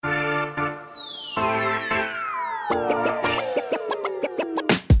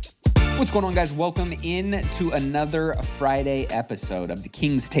What's going on, guys? Welcome in to another Friday episode of the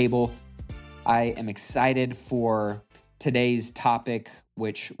King's Table. I am excited for today's topic,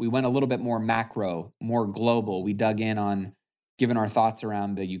 which we went a little bit more macro, more global. We dug in on giving our thoughts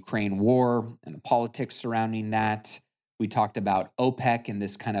around the Ukraine war and the politics surrounding that. We talked about OPEC and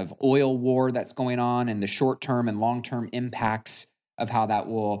this kind of oil war that's going on and the short-term and long-term impacts of how that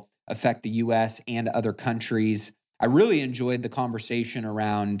will affect the U.S. and other countries. I really enjoyed the conversation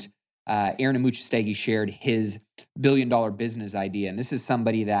around Aaron Amuchastegui shared his billion-dollar business idea. And this is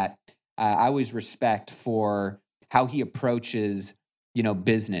somebody that I always respect for how he approaches,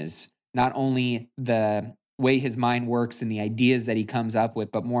 business. Not only the way his mind works and the ideas that he comes up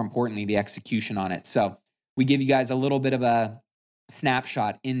with, but more importantly, the execution on it. So we give you guys a little bit of a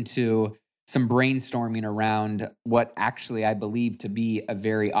snapshot into some brainstorming around what actually I believe to be a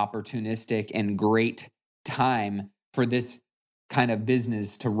very opportunistic and great time for this kind of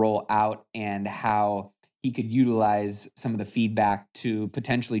business to roll out, and how he could utilize some of the feedback to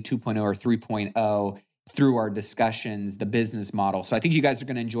potentially 2.0 or 3.0 through our discussions, the business model. So I think you guys are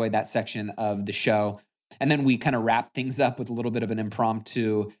going to enjoy that section of the show. And then we kind of wrap things up with a little bit of an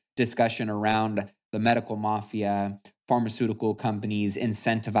impromptu discussion around the medical mafia, pharmaceutical companies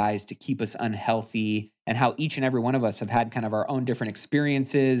incentivized to keep us unhealthy, and how each and every one of us have had kind of our own different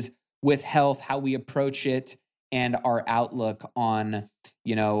experiences with health, how we approach it, and our outlook on,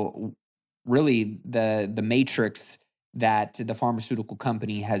 really the matrix that the pharmaceutical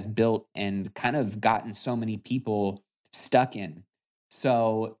company has built and kind of gotten so many people stuck in.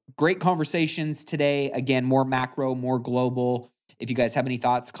 So great conversations today. Again, more macro, more global. If you guys have any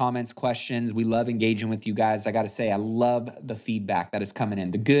thoughts, comments, questions, we love engaging with you guys. I got to say, I love the feedback that is coming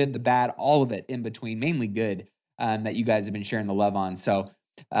in, the good, the bad, all of it in between, mainly good, that you guys have been sharing the love on. So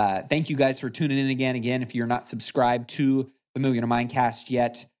thank you guys for tuning in again. If you're not subscribed to the Millionaire Mindcast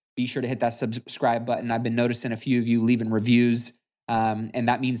yet, be sure to hit that subscribe button. I've been noticing a few of you leaving reviews, and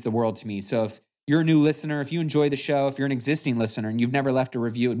that means the world to me. So if you're a new listener, if you enjoy the show, if you're an existing listener and you've never left a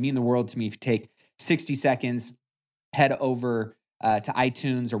review, it would mean the world to me if you take 60 seconds, head over to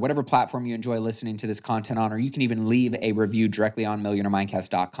iTunes or whatever platform you enjoy listening to this content on, or you can even leave a review directly on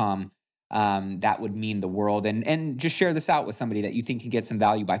millionairemindcast.com. That would mean the world. And just share this out with somebody that you think can get some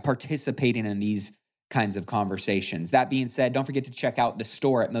value by participating in these kinds of conversations. That being said, don't forget to check out the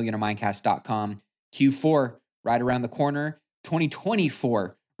store at millionairemindcast.com. Q4 right around the corner,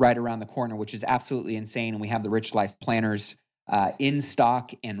 2024 right around the corner, which is absolutely insane. And we have the Rich Life Planners in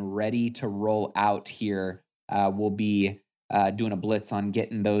stock and ready to roll out here. We'll be doing a blitz on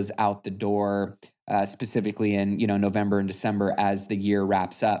getting those out the door, specifically in November and December as the year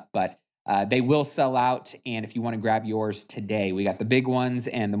wraps up. But they will sell out, and if you want to grab yours today, we got the big ones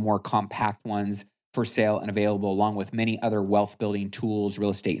and the more compact ones for sale and available, along with many other wealth building tools, real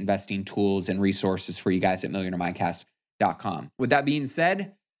estate investing tools, and resources for you guys at millionairemindcast.com. With that being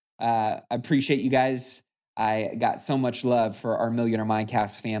said, I appreciate you guys. I got so much love for our Millionaire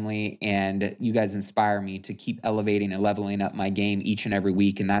Mindcast family, and you guys inspire me to keep elevating and leveling up my game each and every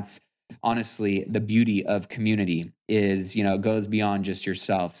week. And that's honestly the beauty of community is, it goes beyond just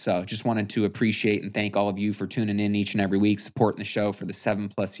yourself. So just wanted to appreciate and thank all of you for tuning in each and every week, supporting the show for the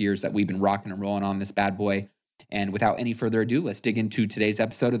 7+ years that we've been rocking and rolling on this bad boy. And without any further ado, let's dig into today's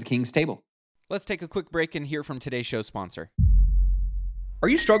episode of the King's Table. Let's take a quick break and hear from today's show sponsor. Are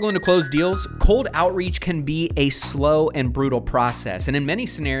you struggling to close deals? Cold outreach can be a slow and brutal process, and in many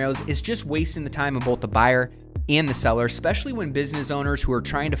scenarios, it's just wasting the time of both the buyer and the seller, especially when business owners who are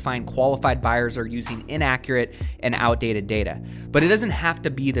trying to find qualified buyers are using inaccurate and outdated data. But it doesn't have to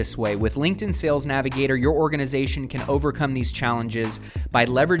be this way. With LinkedIn Sales Navigator, your organization can overcome these challenges by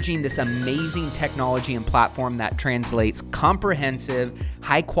leveraging this amazing technology and platform that translates comprehensive,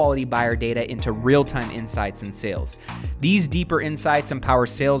 high-quality buyer data into real-time insights in sales. These deeper insights empower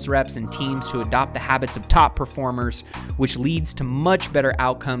sales reps and teams to adopt the habits of top performers, which leads to much better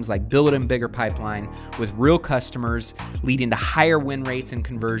outcomes like building a bigger pipeline with real customers, leading to higher win rates and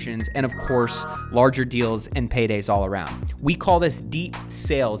conversions, and of course, larger deals and paydays all around. We call this deep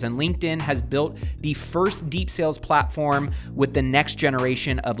sales, and LinkedIn has built the first deep sales platform with the next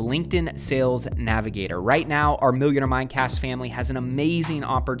generation of LinkedIn Sales Navigator. Right now, our Millionaire Mindcast family has an amazing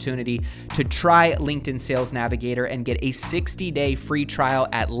opportunity to try LinkedIn Sales Navigator and get a 60-day free trial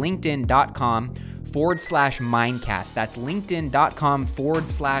at linkedin.com/Mindcast. That's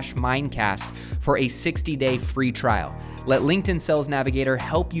linkedin.com/Mindcast for a 60-day free trial. Let LinkedIn Sales Navigator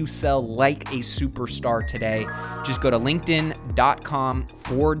help you sell like a superstar today. Just go to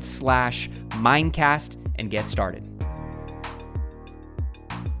linkedin.com/Mindcast and get started.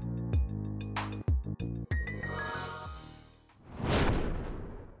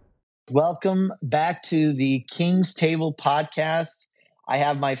 Welcome back to the King's Table podcast. I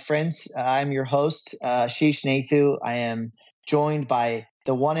have my friends. I'm your host, Sheesh Nathu. I am joined by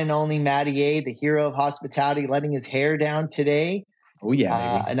the one and only Matty A, the hero of hospitality, letting his hair down today. Oh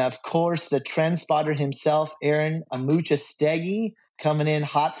yeah, baby. And of course, the trend spotter himself, Aaron Amuchastegui, coming in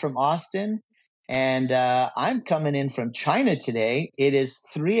hot from Austin. And I'm coming in from China today. It is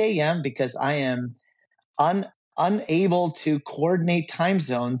 3 a.m. because I am unable to coordinate time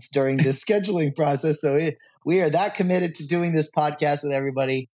zones during the scheduling process. So we are that committed to doing this podcast with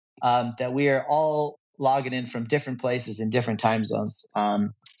everybody that we are all logging in from different places in different time zones.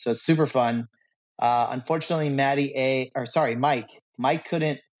 So it's super fun. Unfortunately, Mike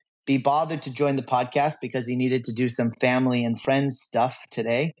couldn't be bothered to join the podcast because he needed to do some family and friends stuff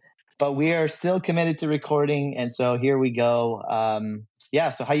today. But we are still committed to recording, and so here we go.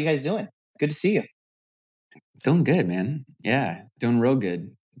 So how you guys doing? Good to see you. Feeling good, man. Yeah, doing real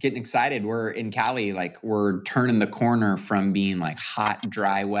good. Getting excited. We're in Cali, like we're turning the corner from being like hot,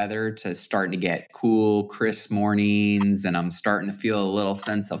 dry weather to starting to get cool, crisp mornings, and I'm starting to feel a little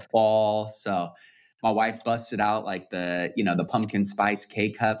sense of fall. So my wife busted out like the pumpkin spice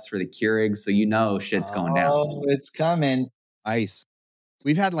K-cups for the Keurigs, so shit's going down. Oh, it's coming. Ice.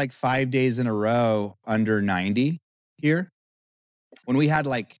 We've had like 5 days in a row under 90 here. When we had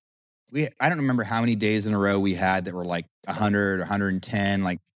I don't remember how many days in a row we had that were like 100, 110.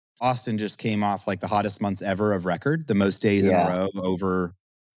 Like Austin just came off like the hottest months ever of record, the most days in a row over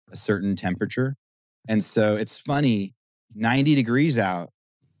a certain temperature. And so it's funny, 90 degrees out,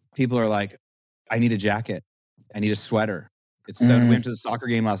 people are like, I need a jacket. I need a sweater. We went to the soccer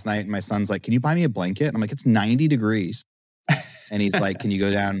game last night and my son's like, can you buy me a blanket? And I'm like, it's 90 degrees. And he's like, can you go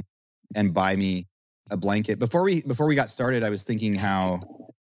down and buy me a blanket? Before we got started, I was thinking how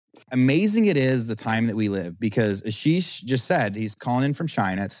amazing it is the time that we live, because Ashish just said he's calling in from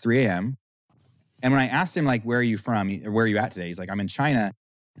China. It's 3 a.m. And when I asked him, like, where are you from? Or where are you at today? He's like, I'm in China.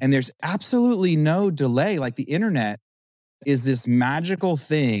 And there's absolutely no delay. Like the internet is this magical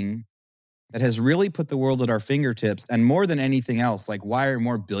thing that has really put the world at our fingertips. And more than anything else, like, why are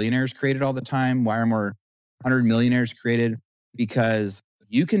more billionaires created all the time? Why are more 100 millionaires created? Because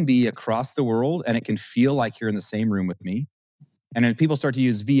you can be across the world and it can feel like you're in the same room with me. And as people start to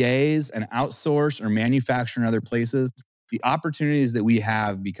use VAs and outsource or manufacture in other places, the opportunities that we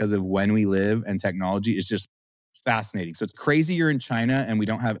have because of when we live and technology is just fascinating. So it's crazy you're in China and we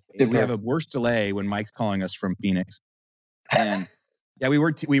have a worse delay when Mike's calling us from Phoenix. And yeah, we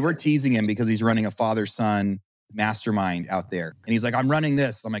were teasing him because he's running a father-son mastermind out there. And he's like, I'm running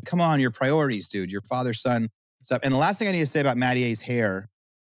this. I'm like, come on, your priorities, dude, your father-son stuff. And the last thing I need to say about Matty A's hair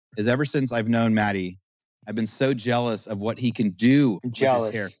is ever since I've known Matty, I've been so jealous of what he can do with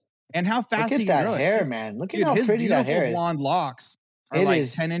his hair and how fast he can grow it. Look at that hair, man. Look at how pretty that hair is. His beautiful blonde locks are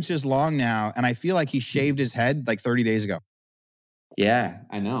like 10 inches long now. And I feel like he shaved his head like 30 days ago. Yeah,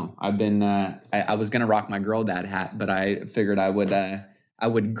 I know. I've been, I was going to rock my girl dad hat, but I figured I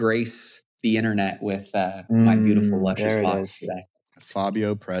would grace the internet with my beautiful, luscious locks today.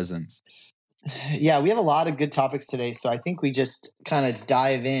 Fabio presence. Yeah, we have a lot of good topics today. So I think we just kind of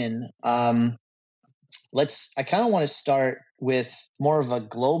dive in. I kind of want to start with more of a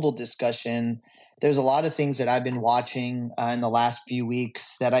global discussion. There's a lot of things that I've been watching in the last few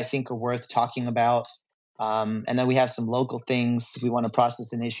weeks that I think are worth talking about. And then we have some local things. We want to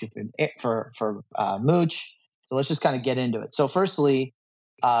process an issue for Mooch. So let's just kind of get into it. So firstly,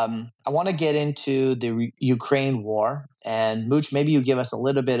 I want to get into the Ukraine war. And Mooch, maybe you give us a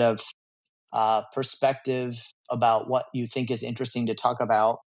little bit of perspective about what you think is interesting to talk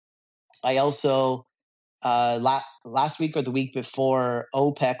about. I also, last week or the week before,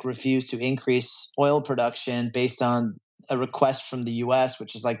 OPEC refused to increase oil production based on a request from the U.S.,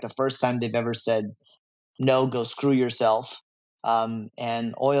 which is like the first time they've ever said, no, go screw yourself.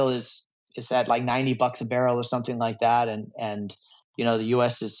 And oil is at like $90 a barrel or something like that. And the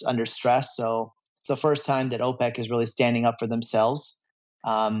U.S. is under stress. So it's the first time that OPEC is really standing up for themselves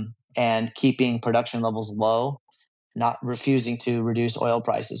and keeping production levels low, not refusing to reduce oil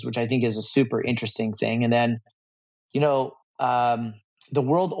prices, which I think is a super interesting thing. And then, the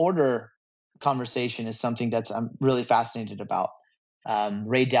world order conversation is something that's I'm really fascinated about.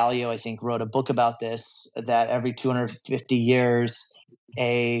 Ray Dalio, I think, wrote a book about this, that every 250 years,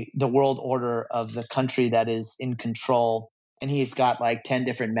 the world order of the country that is in control, and he's got like 10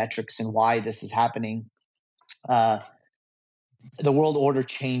 different metrics and why this is happening. The world order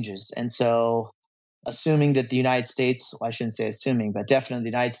changes. And so assuming that the United States, well, I shouldn't say assuming, but definitely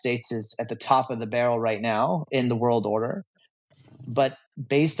the United States is at the top of the barrel right now in the world order. But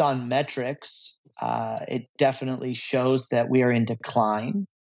based on metrics, it definitely shows that we are in decline.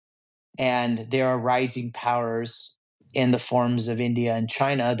 And there are rising powers in the forms of India and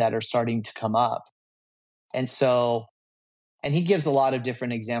China that are starting to come up. And so, and he gives a lot of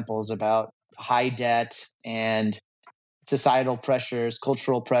different examples about high debt and societal pressures,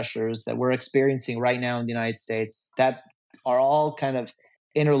 cultural pressures that we're experiencing right now in the United States that are all kind of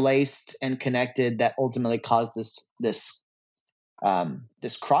interlaced and connected that ultimately cause this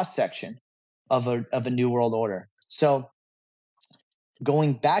cross section of a new world order. So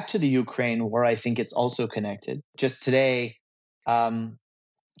going back to the Ukraine, where I think it's also connected. Just today,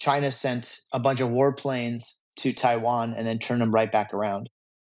 China sent a bunch of warplanes to Taiwan and then turned them right back around.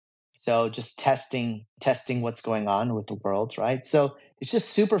 So just testing what's going on with the world, right? So it's just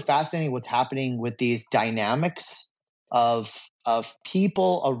super fascinating what's happening with these dynamics of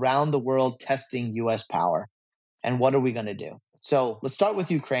people around the world testing U.S. power, and what are we going to do? So let's start with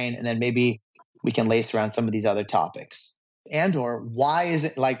Ukraine, and then maybe we can lace around some of these other topics. Andor, why is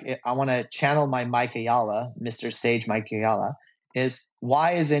it like I want to channel my Mike Ayala, Mr. Sage Mike Ayala, is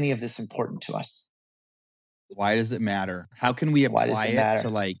why is any of this important to us? Why does it matter? How can we apply it to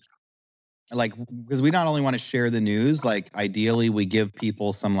like because we not only want to share the news, like ideally we give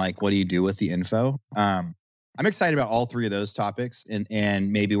people some like, what do you do with the info? I'm excited about all three of those topics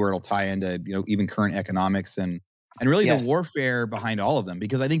and maybe where it'll tie into, even current economics and really the warfare behind all of them,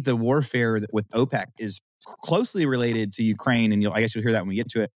 because I think the warfare with OPEC is closely related to Ukraine, and I guess you'll hear that when we get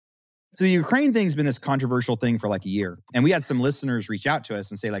to it. So the Ukraine thing's been this controversial thing for like a year, and we had some listeners reach out to us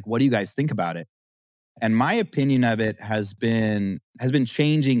and say like, what do you guys think about it? And my opinion of it has been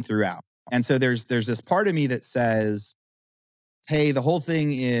changing throughout. And so there's this part of me that says, hey, the whole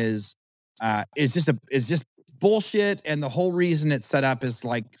thing is just bullshit, and the whole reason it's set up is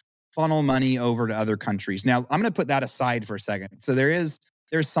like funnel money over to other countries. Now, I'm going to put that aside for a second. So there's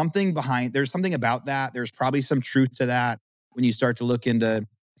something about that. There's probably some truth to that when you start to look into,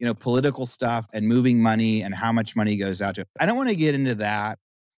 political stuff and moving money and how much money goes out to it. I don't want to get into that,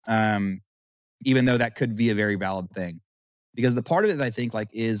 even though that could be a very valid thing. Because the part of it that I think like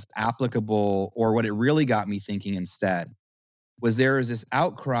is applicable, or what it really got me thinking instead, was there is this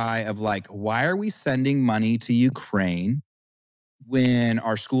outcry of like, why are we sending money to Ukraine when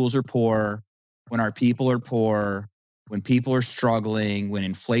our schools are poor, when our people are poor, when people are struggling, when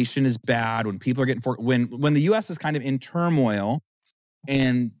inflation is bad, when people are getting when the U.S. is kind of in turmoil,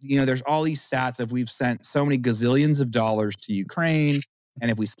 and there's all these stats of we've sent so many gazillions of dollars to Ukraine, and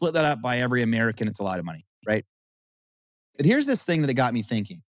if we split that up by every American, it's a lot of money, right? But here's this thing that it got me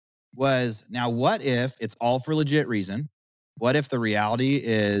thinking was, now what if it's all for legit reason? What if the reality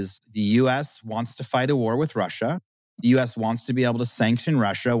is the U.S. wants to fight a war with Russia? The U.S. wants to be able to sanction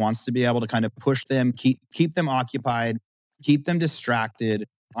Russia, wants to be able to kind of push them, keep them occupied, keep them distracted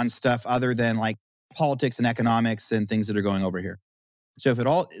on stuff other than like politics and economics and things that are going over here. So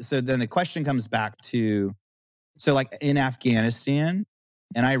then the question comes back to, so like in Afghanistan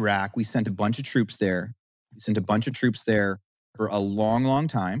and Iraq, we sent a bunch of troops there. We sent a bunch of troops there for a long, long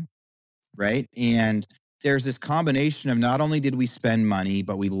time, right? And there's this combination of not only did we spend money,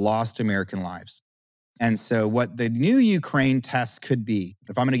 but we lost American lives. And so what the new Ukraine test could be,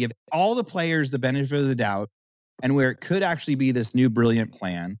 if I'm going to give all the players the benefit of the doubt, and where it could actually be this new brilliant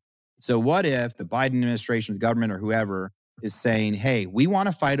plan. So what if the Biden administration, the government, or whoever is saying, hey, we want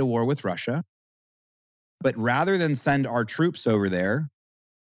to fight a war with Russia, but rather than send our troops over there,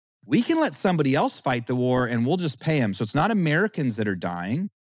 we can let somebody else fight the war and we'll just pay them. So it's not Americans that are dying.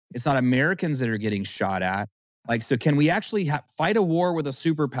 It's not Americans that are getting shot at. Like, so can we actually fight a war with a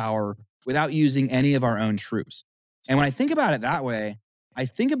superpower without using any of our own troops? And when I think about it that way, I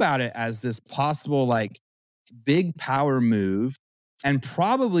think about it as this possible like big power move, and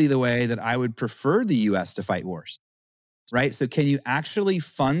probably the way that I would prefer the US to fight wars, right? So can you actually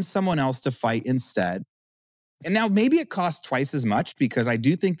fund someone else to fight instead? And now maybe it costs twice as much, because I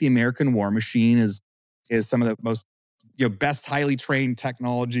do think the American war machine is some of the most best highly trained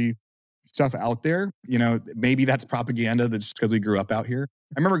technology stuff out there. Maybe that's propaganda that's just because we grew up out here.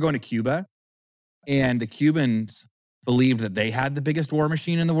 I remember going to Cuba, and the Cubans believed that they had the biggest war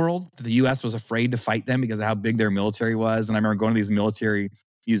machine in the world. The U.S. was afraid to fight them because of how big their military was. And I remember going to these military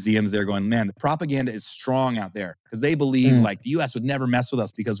museums there going, man, the propaganda is strong out there, because they believe like the U.S. would never mess with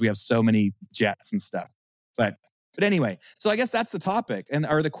us because we have so many jets and stuff. But anyway, so I guess that's the topic.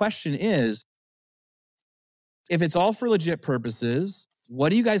 Or the question is, if it's all for legit purposes, what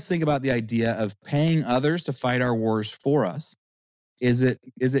do you guys think about the idea of paying others to fight our wars for us? Is it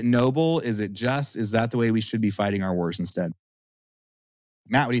noble? Is it just? Is that the way we should be fighting our wars instead?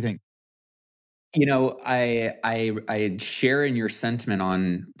 Matt, what do you think? I share in your sentiment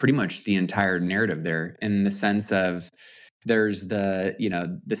on pretty much the entire narrative there, in the sense of, there's the,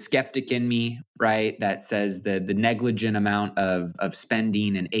 the skeptic in me, right, that says the negligent amount of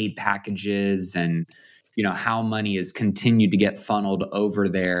spending and aid packages and, how money is continued to get funneled over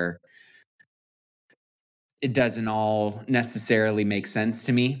there. It doesn't all necessarily make sense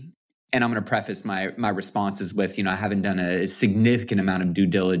to me. And I'm going to preface my responses with, I haven't done a significant amount of due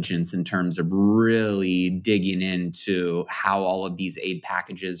diligence in terms of really digging into how all of these aid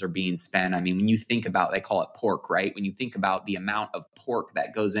packages are being spent. I mean, when you think about, they call it pork, right? When you think about the amount of pork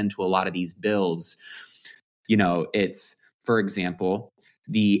that goes into a lot of these bills, it's, for example,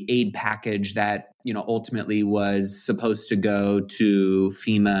 the aid package that, ultimately was supposed to go to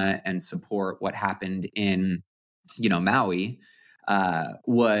FEMA and support what happened in, Maui,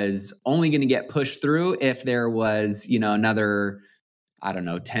 was only going to get pushed through if there was, another, I don't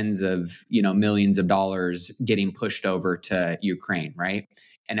know, tens of, millions of dollars getting pushed over to Ukraine, right?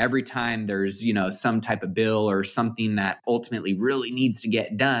 And every time there's, some type of bill or something that ultimately really needs to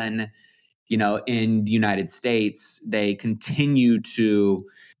get done, in the United States, they continue to,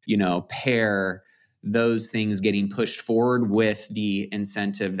 pair those things getting pushed forward with the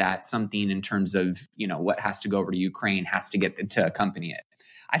incentive that something in terms of, what has to go over to Ukraine has to get to accompany it.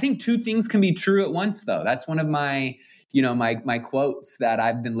 I think two things can be true at once, though. That's one of my, my quotes that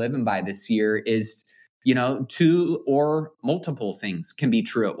I've been living by this year is, two or multiple things can be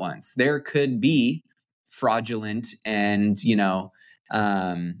true at once. There could be fraudulent and,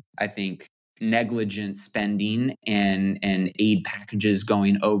 I think negligent spending and aid packages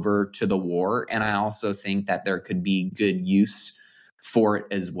going over to the war. And I also think that there could be good use for it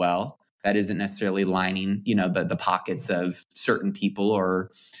as well. That isn't necessarily lining, the pockets of certain people or,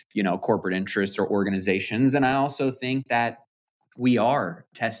 corporate interests or organizations. And I also think that we are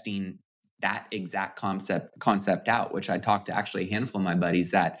testing that exact concept out, which I talked to actually a handful of my buddies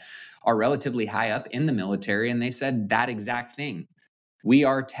that are relatively high up in the military. And they said that exact thing. We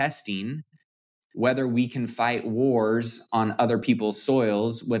are testing whether we can fight wars on other people's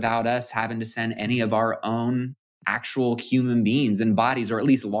soils without us having to send any of our own actual human beings and bodies, or at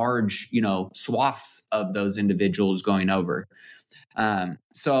least large, swaths of those individuals going over.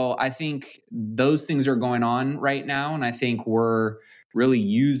 So I think those things are going on right now. And I think we're really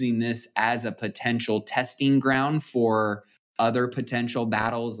using this as a potential testing ground for other potential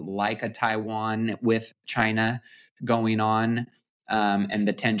battles like a Taiwan with China going on, and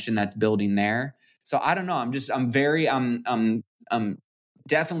the tension that's building there. So I don't know. I'm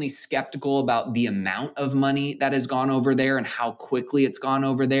definitely skeptical about the amount of money that has gone over there and how quickly it's gone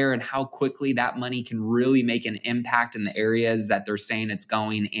over there and how quickly that money can really make an impact in the areas that they're saying it's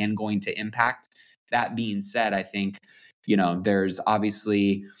going to impact. That being said, I think, there's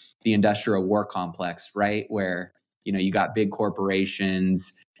obviously the industrial war complex, right? Where, you got big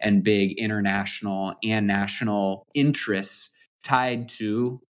corporations and big international and national interests tied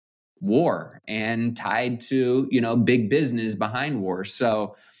to war and tied to, big business behind war.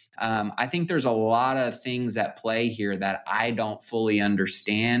 So I think there's a lot of things at play here that I don't fully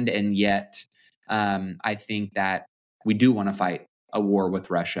understand. And yet I think that we do want to fight a war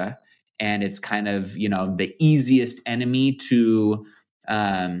with Russia. And it's kind of, the easiest enemy to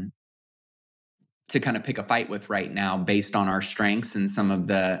kind of pick a fight with right now based on our strengths and some of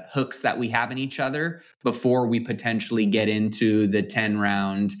the hooks that we have in each other before we potentially get into the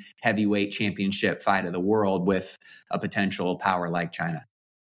 10-round heavyweight championship fight of the world with a potential power like China.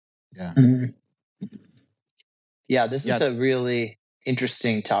 Yeah. Mm-hmm. Yeah, this is a really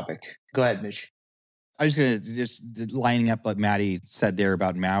interesting topic. Go ahead, Mitch. I was going to just lining up what Maddie said there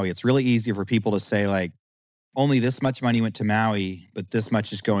about Maui. It's really easy for people to say, like, only this much money went to Maui, but this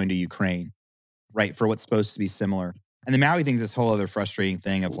much is going to Ukraine. Right, for what's supposed to be similar. And the Maui thing is this whole other frustrating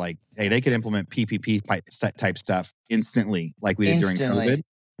thing of like, hey, they could implement PPP type stuff instantly, like we did during COVID,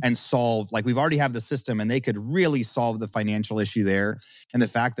 and solve, like we've already have the system, and they could really solve the financial issue there. And the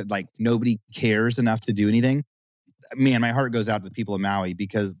fact that like nobody cares enough to do anything, man, my heart goes out to the people of Maui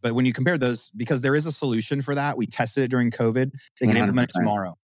but when you compare those, because there is a solution for that. We tested it during COVID. They can 100%. Implement it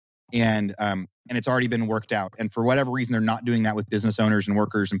tomorrow. And it's already been worked out. And for whatever reason, they're not doing that with business owners and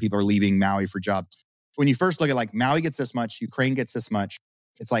workers, and people are leaving Maui for jobs. When you first look at like Maui gets this much, Ukraine gets this much,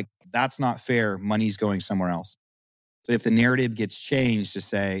 it's like, that's not fair. Money's going somewhere else. So if the narrative gets changed to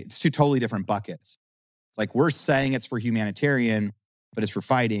say it's two totally different buckets, it's like we're saying it's for humanitarian, but it's for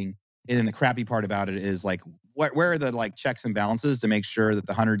fighting. And then the crappy part about it is like, where are the like checks and balances to make sure that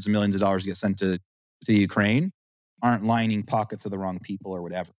the hundreds of millions of dollars get sent to Ukraine aren't lining pockets of the wrong people or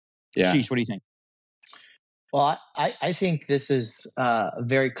whatever? Yeah. Sheesh, what do you think? Well, I think this is a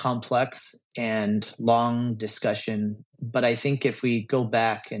very complex and long discussion, but I think if we go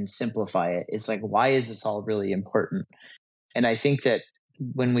back and simplify it, it's like, why is this all really important? And I think that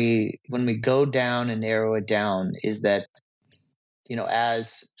when we go down and narrow it down, is that,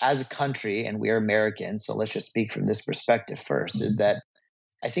 as a country, and we are Americans, so let's just speak from this perspective first, is that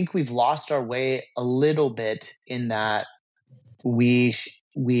I think we've lost our way a little bit in that we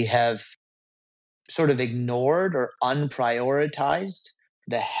have sort of ignored or unprioritized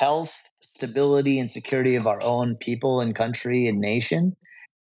the health, stability, and security of our own people and country and nation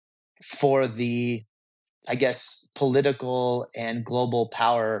for the, I guess, political and global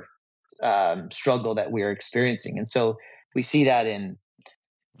power struggle that we're experiencing. And so we see that in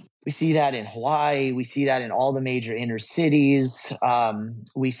Hawaii. We see that in all the major inner cities.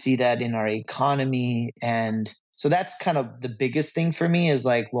 We see that in our economy. And so that's kind of the biggest thing for me is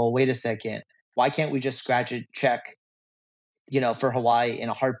like, well, wait a second. Why can't we just scratch a check, for Hawaii in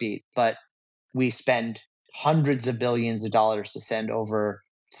a heartbeat? But we spend hundreds of billions of dollars to send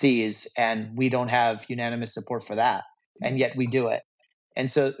overseas, and we don't have unanimous support for that. And yet we do it. And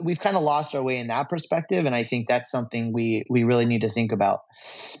so we've kind of lost our way in that perspective. And I think that's something we really need to think about.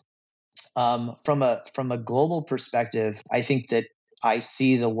 From a global perspective, I think that I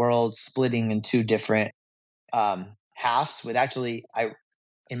see the world splitting in two different halves. With actually,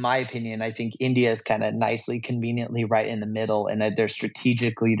 in my opinion, I think India is kind of nicely, conveniently right in the middle, and they're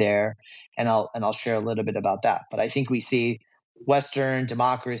strategically there. And I'll share a little bit about that. But I think we see Western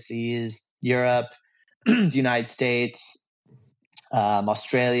democracies, Europe, the United States,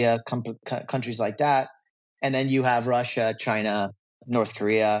 Australia, countries like that, and then you have Russia, China, North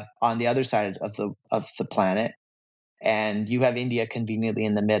Korea on the other side of the planet, and you have India conveniently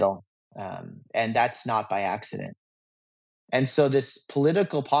in the middle, and that's not by accident. And so this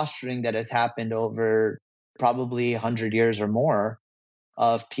political posturing that has happened over probably 100 years or more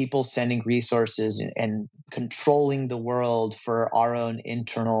of people sending resources and controlling the world for our own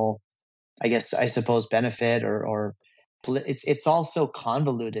internal, I suppose, benefit or it's also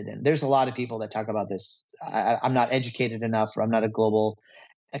convoluted. And there's a lot of people that talk about this. I'm not educated enough, or I'm not a global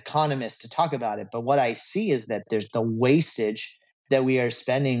economist to talk about it. But what I see is that there's the wastage that we are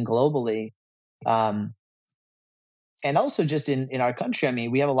spending globally. And also just in our country, I mean,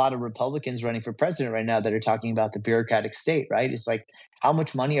 we have a lot of Republicans running for president right now that are talking about the bureaucratic state, right? It's like, how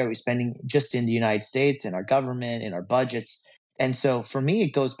much money are we spending just in the United States, in our government, in our budgets? And so for me,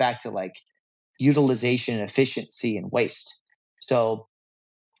 it goes back to like utilization, efficiency, and waste. So,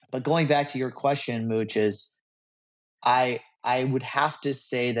 but going back to your question, Mooch, is I would have to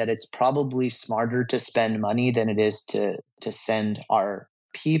say that it's probably smarter to spend money than it is to send our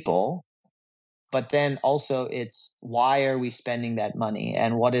people. But then also it's, why are we spending that money,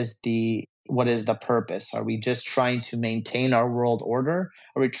 and what is the purpose? Are we just trying to maintain our world order?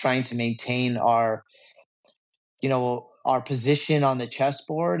 Are we trying to maintain our position on the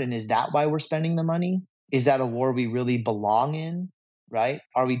chessboard? And is that why we're spending the money? Is that a war we really belong in? Right?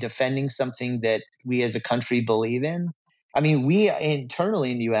 Are we defending something that we as a country believe in? I mean, we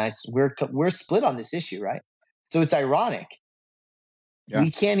internally in the U.S., we're split on this issue, right? So it's ironic. Yeah.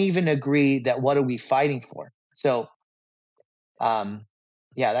 We can't even agree that what are we fighting for? So, yeah,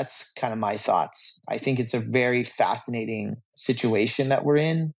 that's kind of my thoughts. I think it's a very fascinating situation that we're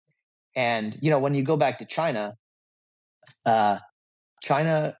in. And, when you go back to China,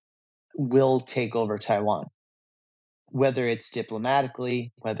 China will take over Taiwan, whether it's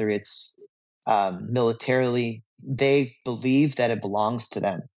diplomatically, whether it's militarily. They believe that it belongs to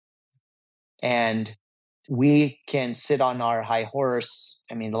them. And we can sit on our high horse.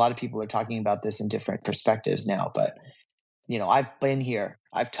 I mean, a lot of people are talking about this in different perspectives now, but I've been here.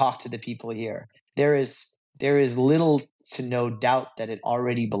 I've talked to the people here. There is little to no doubt that it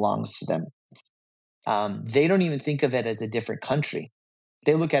already belongs to them. They don't even think of it as a different country.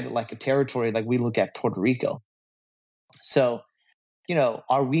 They look at it like a territory, like we look at Puerto Rico. So,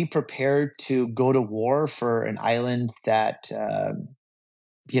 are we prepared to go to war for an island that,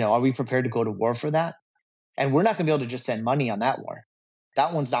 are we prepared to go to war for that? And we're not going to be able to just send money on that war.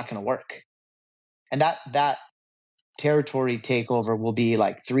 That one's not going to work. And that territory takeover will be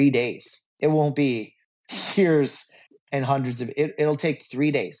like 3 days. It won't be years and hundreds of it. It'll take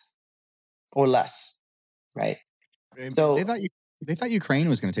 3 days or less, right? So they thought Ukraine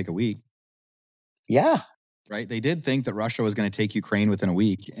was going to take a week. Yeah. Right. They did think that Russia was going to take Ukraine within a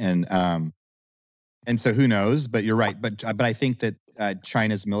week, and so who knows? But you're right. But I think that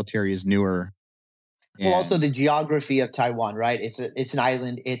China's military is newer. Well, also the geography of Taiwan, right? It's an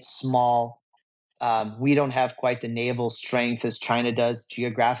island. It's small. We don't have quite the naval strength as China does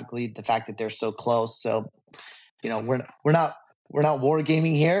geographically. The fact that they're so close. So, we're not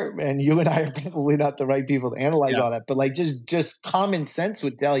wargaming here, and you and I are probably not the right people to analyze all that. But like just common sense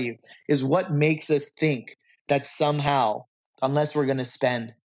would tell you is what makes us think that somehow unless we're going to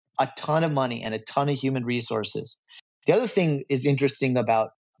spend a ton of money and a ton of human resources. The other thing is interesting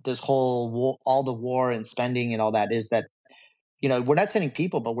about this whole all the war and spending and all that is that, we're not sending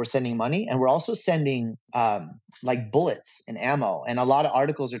people, but we're sending money, and we're also sending like bullets and ammo. And a lot of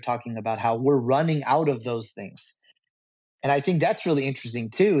articles are talking about how we're running out of those things. And I think that's really interesting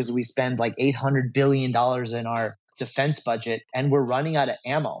too, is we spend like $800 billion in our defense budget and we're running out of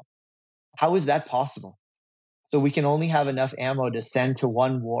ammo. How is that possible? So we can only have enough ammo to send to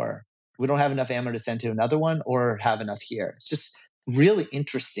one war. We don't have enough ammo to send to another one or have enough here. It's just really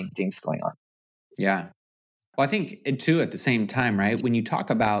interesting things going on. Yeah. Well, I think too, at the same time, right? When you talk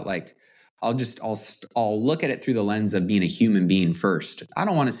about like, I'll look at it through the lens of being a human being first. I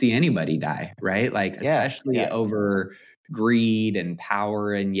don't want to see anybody die, right? Like, especially over greed and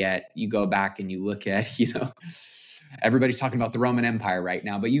power. And yet you go back and you look at, everybody's talking about the Roman Empire right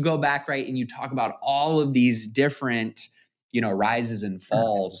now, but you go back, right, and you talk about all of these different, rises and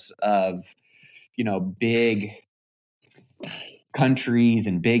falls of, big countries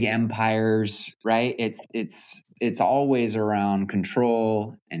and big empires, right? It's always around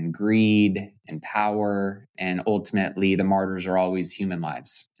control and greed and power, and ultimately the martyrs are always human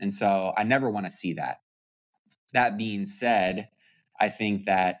lives. And so I never want to see that. That being said, I think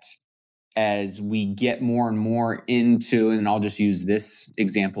that as we get more and more into, and I'll just use this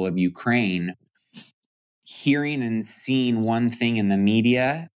example of Ukraine, hearing and seeing one thing in the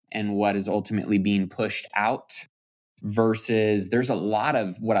media and what is ultimately being pushed out versus there's a lot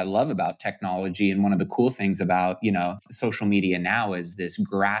of what I love about technology. And one of the cool things about, social media now is this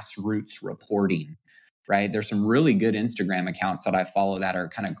grassroots reporting, right? There's some really good Instagram accounts that I follow that are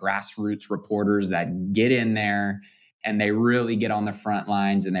kind of grassroots reporters that get in there and they really get on the front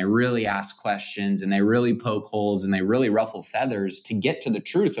lines and they really ask questions and they really poke holes and they really ruffle feathers to get to the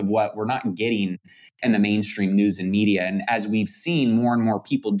truth of what we're not getting in the mainstream news and media. And as we've seen more and more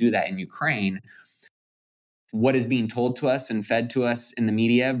people do that in Ukraine, what is being told to us and fed to us in the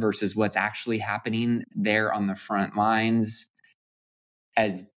media versus what's actually happening there on the front lines,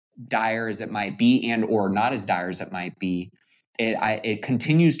 as dire as it might be and or not as dire as it might be, it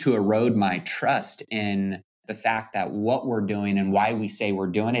continues to erode my trust in the fact that what we're doing and why we say we're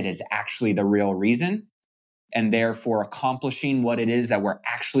doing it is actually the real reason, and therefore accomplishing what it is that we're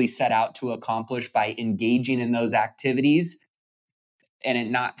actually set out to accomplish by engaging in those activities and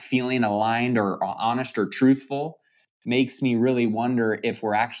it not feeling aligned or honest or truthful makes me really wonder if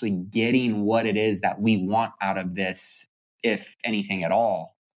we're actually getting what it is that we want out of this, if anything at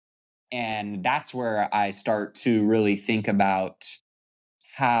all. And that's where I start to really think about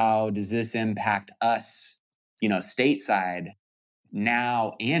how does this impact us, stateside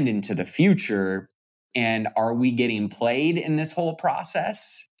now and into the future? And are we getting played in this whole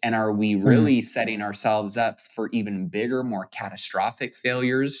process? And are we really setting ourselves up for even bigger, more catastrophic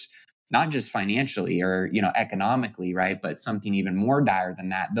failures, not just financially or, economically, right? But something even more dire than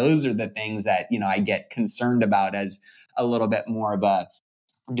that. Those are the things that, I get concerned about as a little bit more of a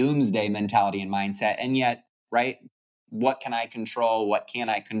doomsday mentality and mindset. And yet, right, what can I control? What can't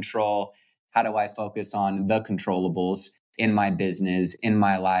I control? How do I focus on the controllables in my business, in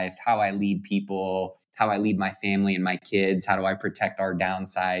my life, how I lead people, how I lead my family and my kids, how do I protect our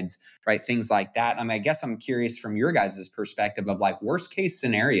downsides, right? Things like that. I guess I'm curious from your guys' perspective of like worst case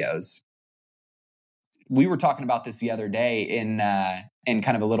scenarios. We were talking about this the other day in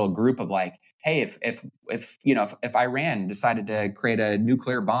kind of a little group of like, hey, if Iran decided to create a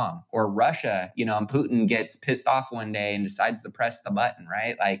nuclear bomb, or Russia, and Putin gets pissed off one day and decides to press the button,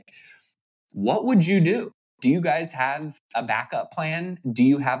 right? Like, what would you do? Do you guys have a backup plan? Do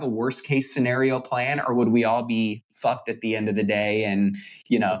you have a worst case scenario plan? Or would we all be fucked at the end of the day and,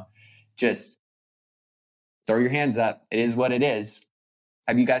 just throw your hands up? It is what it is.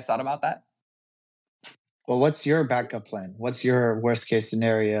 Have you guys thought about that? Well, what's your backup plan? What's your worst case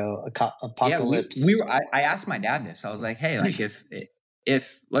scenario? Apocalypse? Yeah, I asked my dad this. I was like, hey, like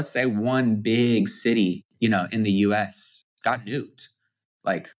if let's say one big city, in the US got nuked,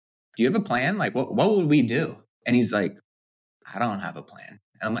 like, do you have a plan? Like, what would we do? And he's like, I don't have a plan.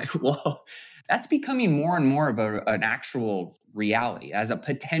 And I'm like, well, that's becoming more and more of an actual reality as a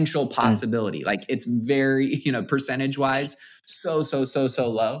potential possibility. Like, it's very, percentage wise, so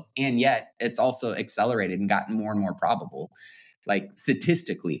low. And yet it's also accelerated and gotten more and more probable, like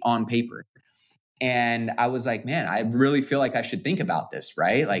statistically on paper. And I was like, man, I really feel like I should think about this,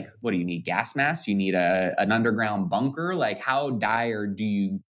 right? Like, what do you need? Gas masks? You need an underground bunker? Like, how dire do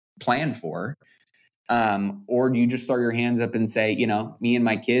you plan for? Or do you just throw your hands up and say, me and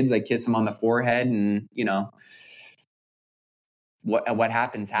my kids, I kiss them on the forehead and, what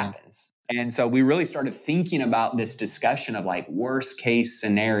happens. And so we really started thinking about this discussion of like worst case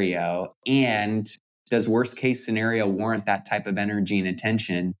scenario, and does worst case scenario warrant that type of energy and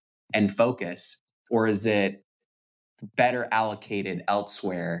attention and focus, or is it better allocated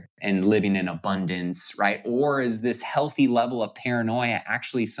elsewhere and living in abundance, right? Or is this healthy level of paranoia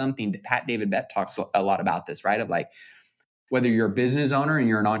actually something that Pat David Bett talks a lot about this, right? Of like, whether you're a business owner and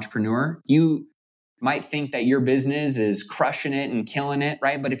you're an entrepreneur, you might think that your business is crushing it and killing it,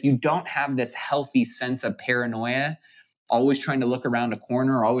 right? But if you don't have this healthy sense of paranoia, always trying to look around a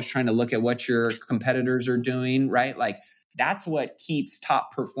corner, always trying to look at what your competitors are doing, right? Like that's what keeps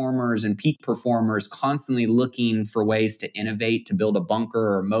top performers and peak performers constantly looking for ways to innovate, to build a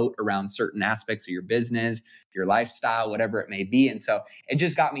bunker or moat around certain aspects of your business, your lifestyle, whatever it may be. And so it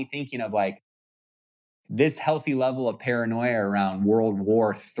just got me thinking of like, this healthy level of paranoia around World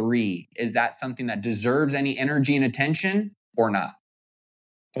War III, is that something that deserves any energy and attention or not?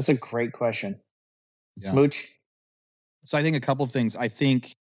 That's a great question. Yeah. Mooch? So I think a couple of things. I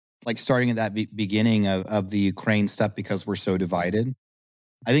think like starting at that beginning of the Ukraine stuff, because we're so divided,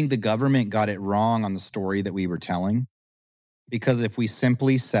 I think the government got it wrong on the story that we were telling. Because if we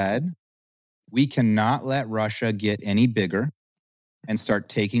simply said, we cannot let Russia get any bigger and start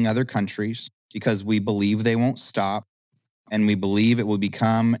taking other countries because we believe they won't stop, and we believe it will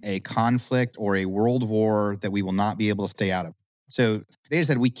become a conflict or a world war that we will not be able to stay out of. So they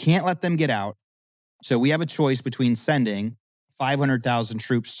said, we can't let them get out. So we have a choice between sending 500,000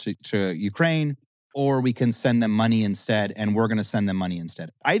 troops to Ukraine, or we can send them money instead, and we're going to send them money instead.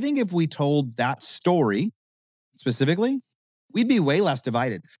 I think if we told that story specifically, we'd be way less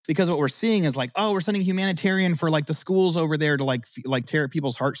divided, because what we're seeing is like, oh, we're sending humanitarian for like the schools over there to like tear at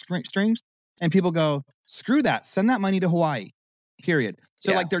people's heartstrings. And people go, screw that, send that money to Hawaii, period.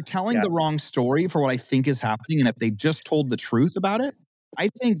 So like they're telling the wrong story for what I think is happening. And if they just told the truth about it, I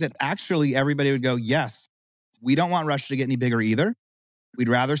think that actually everybody would go, yes, we don't want Russia to get any bigger either. We'd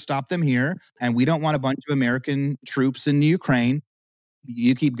rather stop them here. And we don't want a bunch of American troops in Ukraine.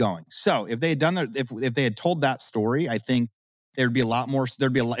 You keep going. So if they had done that, if they had told that story, I think there'd be a lot more,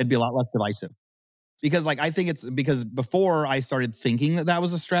 it'd be a lot less divisive. Because like, I think it's because before I started thinking that that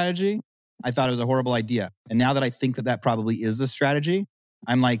was a strategy, I thought it was a horrible idea. And now that I think that that probably is a strategy,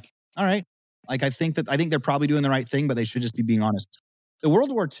 I'm like, all right. Like, I think they're probably doing the right thing, but they should just be being honest. The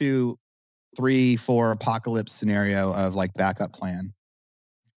World War II, 3, 4 apocalypse scenario of like backup plan.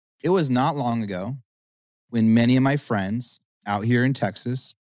 It was not long ago when many of my friends out here in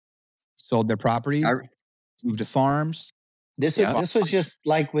Texas sold their properties, moved to farms. This was just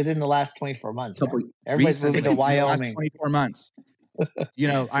like within the last 24 months. Everybody's moving to Wyoming. 24 months. You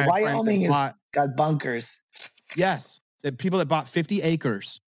know, so Wyoming has got bunkers. Yes. The people that bought 50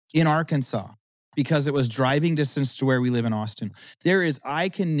 acres in Arkansas because it was driving distance to where we live in Austin. I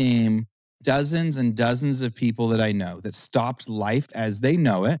can name dozens and dozens of people that I know that stopped life as they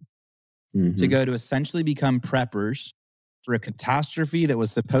know it to go to essentially become preppers for a catastrophe that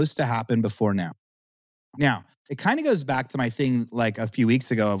was supposed to happen before now. Now, it kind of goes back to my thing like a few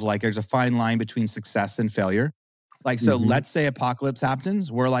weeks ago of like, there's a fine line between success and failure. Like, so let's say apocalypse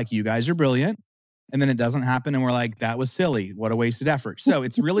happens. We're like, you guys are brilliant. And then it doesn't happen. And we're like, that was silly. What a wasted effort. So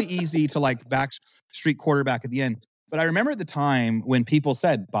it's really easy to like backstreet quarterback at the end. But I remember at the time when people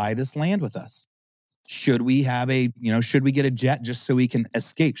said, buy this land with us. Should we should we get a jet just so we can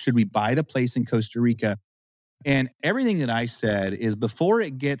escape? Should we buy the place in Costa Rica? And everything that I said is before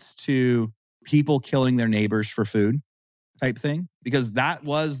it gets to people killing their neighbors for food type thing, because that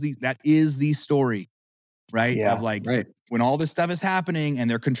is the story. Right? Yeah, of like when all this stuff is happening and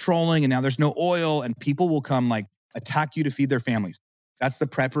they're controlling and now there's no oil and people will come like attack you to feed their families. That's the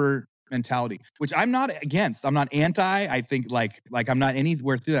prepper mentality, which I'm not against. I'm not anti. I think like I'm not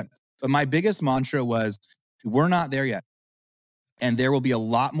anywhere through that. But my biggest mantra was, we're not there yet. And there will be a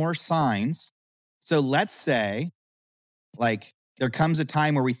lot more signs. So let's say like there comes a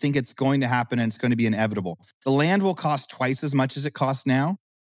time where we think it's going to happen and it's going to be inevitable. The land will cost twice as much as it costs now,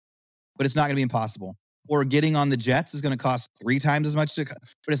 but it's not going to be impossible. Or getting on the jets is going to cost 3 times as much,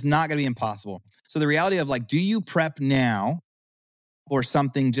 but it's not going to be impossible. So the reality of like, do you prep now for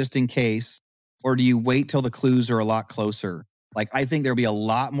something just in case, or do you wait till the clues are a lot closer? Like, I think there'll be a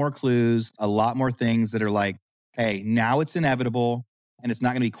lot more clues, a lot more things that are like, hey, now it's inevitable and it's not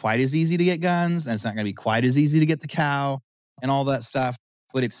going to be quite as easy to get guns and it's not going to be quite as easy to get the cow and all that stuff,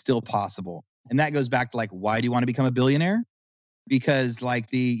 but it's still possible. And that goes back to like, why do you want to become a billionaire? Because like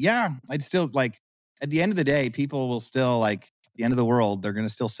I'd still like, at the end of the day, people will still like, at the end of the world, they're going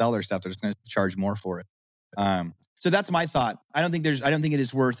to still sell their stuff. They're just going to charge more for it. So that's my thought. I don't think it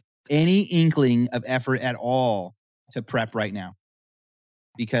is worth any inkling of effort at all to prep right now.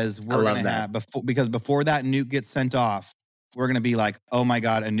 because I we're love gonna that. have before that nuke gets sent off, we're gonna be like, oh my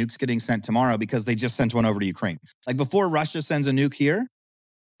god, a nuke's getting sent tomorrow because they just sent one over to Ukraine. Like before Russia sends a nuke here,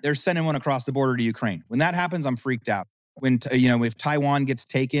 they're sending one across the border to Ukraine. When that happens, I'm freaked out. When if Taiwan gets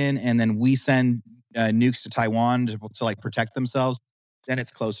taken and then we send nukes to Taiwan to like protect themselves, then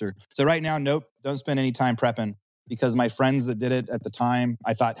it's closer. So right now, nope, don't spend any time prepping, because my friends that did it at the time,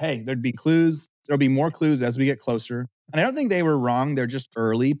 I thought, hey, there'd be clues. There'll be more clues as we get closer. And I don't think they were wrong. They're just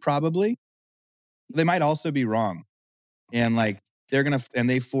early, probably. They might also be wrong. And like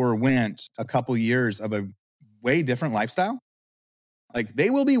they forewent a couple years of a way different lifestyle. Like they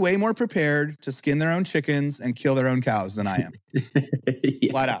will be way more prepared to skin their own chickens and kill their own cows than I am.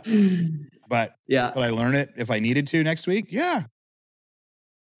 Yeah. Flat out. But Yeah. will I learn it if I needed to next week? Yeah.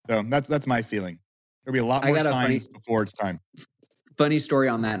 So that's my feeling. There'll be a lot more signs before it's time. Funny story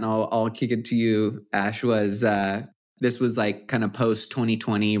on that, and I'll kick it to you, Ash, was this was like kind of post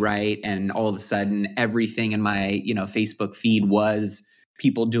 2020, right? And all of a sudden everything in my, Facebook feed was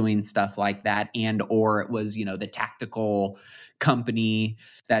people doing stuff like that, and or it was, the tactical company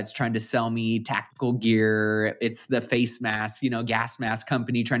that's trying to sell me tactical gear. It's the face mask, gas mask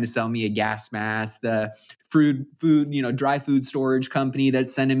company trying to sell me a gas mask. The food, dry food storage company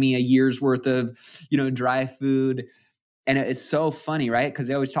that's sending me a year's worth of, dry food. And it's so funny, right? Because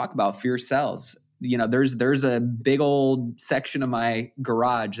they always talk about fear sells. There's a big old section of my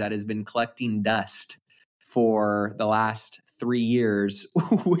garage that has been collecting dust for the last 3 years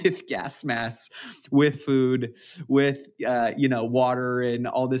with gas masks, with food, with water and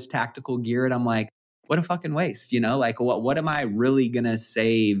all this tactical gear. And I'm like, what a fucking waste, like what am I really gonna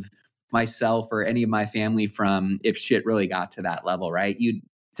save myself or any of my family from if shit really got to that level, right?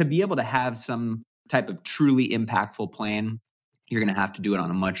 To be able to have some type of truly impactful plan, you're going to have to do it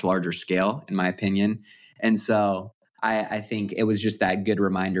on a much larger scale, in my opinion. And so I think it was just that good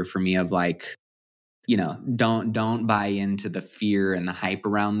reminder for me of like, don't buy into the fear and the hype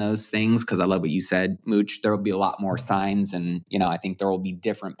around those things. Cause I love what you said, Mooch. There will be a lot more signs, and, I think there will be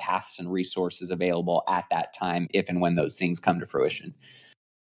different paths and resources available at that time, if and when those things come to fruition.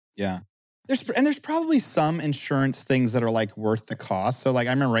 Yeah. There's probably some insurance things that are like worth the cost. So like,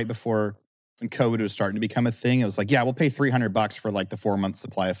 I remember right before when COVID was starting to become a thing, it was like, yeah, we'll pay $300 for like the 4-month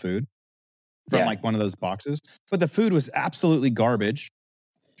supply of food from like one of those boxes. But the food was absolutely garbage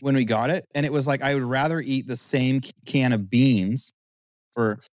when we got it. And it was like, I would rather eat the same can of beans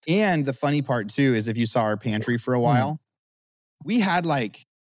and the funny part too, is if you saw our pantry for a while, we had like,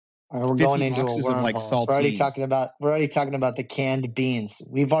 we're going into a wormhole. Of like saltines. We're already talking about the canned beans.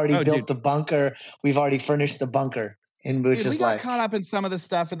 We've already built the bunker. We've already furnished the bunker in Mooch's life. We got caught up in some of the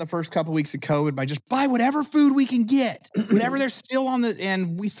stuff in the first couple of weeks of COVID by just buy whatever food we can get, whatever there's still on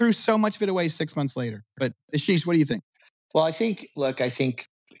and we threw so much of it away 6 months later. But Ashish, what do you think? Well, I think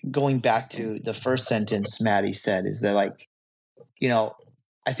going back to the first sentence Maddie said is that like,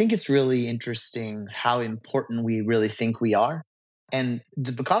 I think it's really interesting how important we really think we are. And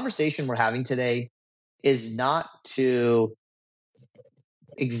the conversation we're having today is not to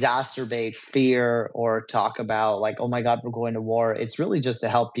exacerbate fear or talk about like, oh my God, we're going to war. It's really just to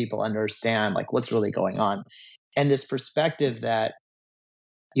help people understand like what's really going on. And this perspective that,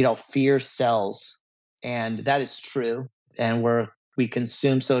 fear sells, and that is true. And we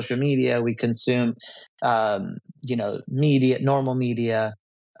consume social media, we consume, media, normal media.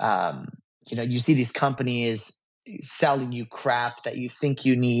 You see these companies selling you crap that you think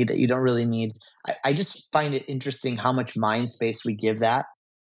you need, that you don't really need. I just find it interesting how much mind space we give that.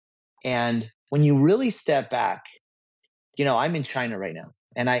 And when you really step back, I'm in China right now.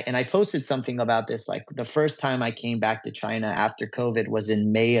 And I posted something about this, like the first time I came back to China after COVID was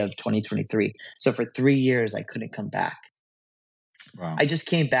in May of 2023. So for 3 years, I couldn't come back. Wow. I just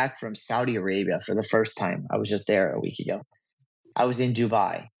came back from Saudi Arabia for the first time. I was just there a week ago. I was in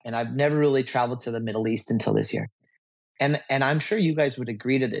Dubai, and I've never really traveled to the Middle East until this year. And I'm sure you guys would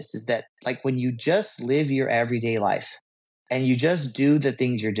agree to this, is that like when you just live your everyday life and you just do the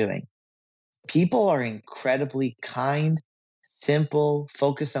things you're doing, people are incredibly kind, simple,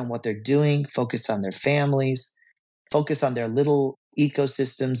 focus on what they're doing, focus on their families, focus on their little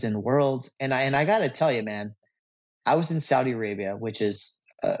ecosystems and worlds. And I got to tell you, man, I was in Saudi Arabia, which is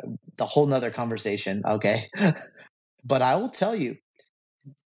the whole nother conversation. Okay. But I will tell you,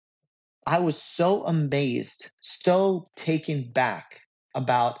 I was so amazed, so taken back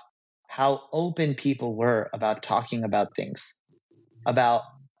about how open people were about talking about things, about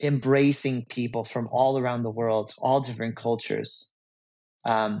embracing people from all around the world, all different cultures.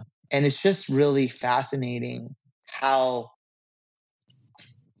 And it's just really fascinating how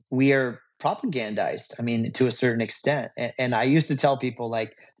we are propagandized. I mean, to a certain extent. And I used to tell people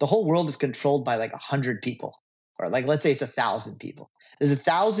like the whole world is controlled by like 100 people, or like let's say it's 1,000 people. There's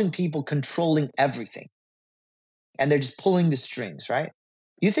 1,000 people controlling everything, and they're just pulling the strings, right?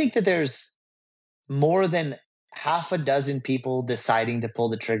 You think that there's more than half a dozen people deciding to pull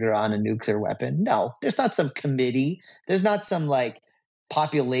the trigger on a nuclear weapon? No, there's not some committee. There's not some like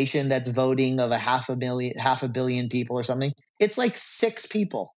population that's voting of a half a billion people or something. It's like 6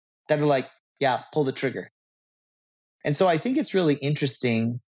 people that are like, yeah, pull the trigger. And so I think it's really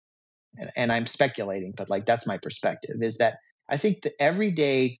interesting, and I'm speculating, but like that's my perspective, is that I think the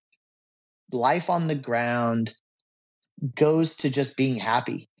everyday life on the ground goes to just being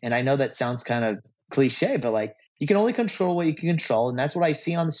happy. And I know that sounds kind of cliche, but like you can only control what you can control. And that's what I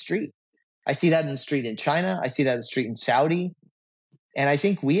see on the street. I see that in the street in China. I see that in the street in Saudi. And I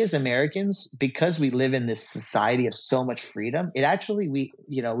think we as Americans, because we live in this society of so much freedom, it actually,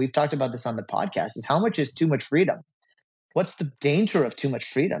 we've talked about this on the podcast, is how much is too much freedom? What's the danger of too much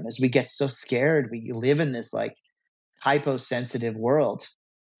freedom? As we get so scared, we live in this like hyposensitive world,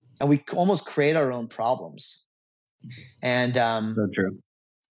 and we almost create our own problems. And so true.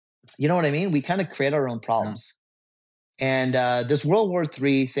 You know what I mean? We kind of create our own problems. Yeah. And this World War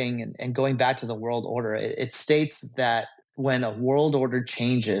III thing, and going back to the world order, it states that when a world order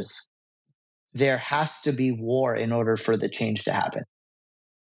changes, there has to be war in order for the change to happen.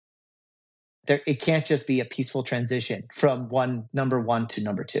 It can't just be a peaceful transition from number one to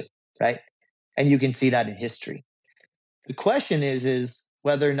number two, right? And you can see that in history. The question is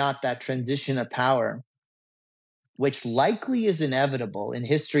whether or not that transition of power, which likely is inevitable in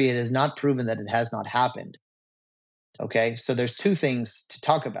history, it is not proven that it has not happened. Okay, so there's 2 things to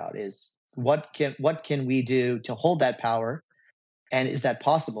talk about: is what can we do to hold that power, and is that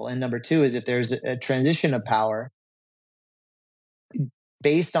possible? And number 2 is, if there's a transition of power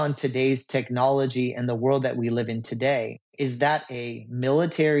based on today's technology and the world that we live in today, is that a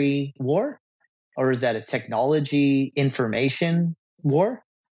military war, or is that a technology information war?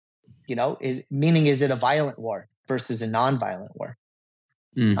 Is it a violent war versus a non-violent war?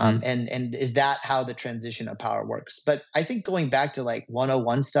 Mm-hmm. And is that how the transition of power works? But I think going back to like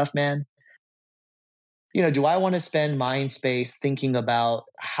 101 stuff, man, do I want to spend mind space thinking about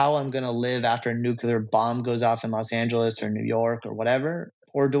how I'm going to live after a nuclear bomb goes off in Los Angeles or New York or whatever?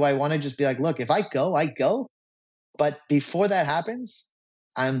 Or do I want to just be like, look, if I go, I go. But before that happens,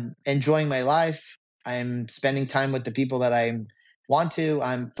 I'm enjoying my life. I'm spending time with the people that I want to.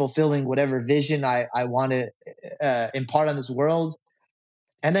 I'm fulfilling whatever vision I want to impart on this world.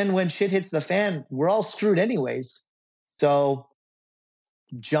 And then when shit hits the fan, we're all screwed anyways. So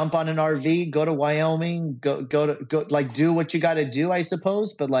jump on an RV, go to Wyoming, go like do what you got to do, I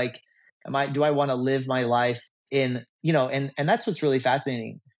suppose. But like, do I want to live my life in, and that's what's really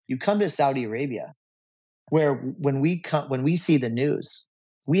fascinating. You come to Saudi Arabia, where when we see the news,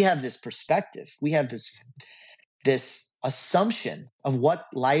 we have this perspective. We have this assumption of what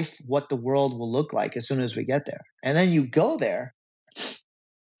the world will look like as soon as we get there. And then you go there,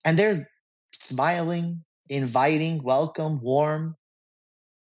 and they're smiling, inviting, welcome, warm,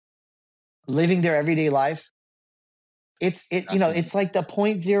 living their everyday life. It's like the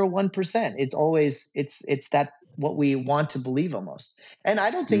 0.01%. It's always it's that what we want to believe almost. And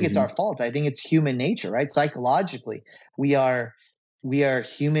I don't think it's our fault. I think it's human nature, right? Psychologically, we are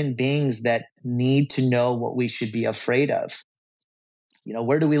human beings that need to know what we should be afraid of.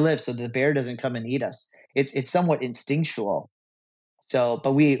 Where do we live so the bear doesn't come and eat us? It's somewhat instinctual. So,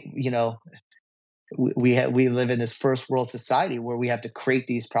 but we live in this first world society where we have to create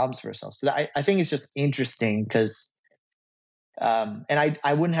these problems for ourselves. So I think it's just interesting because, and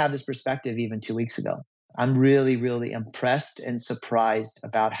I wouldn't have this perspective even 2 weeks ago. I'm really, really impressed and surprised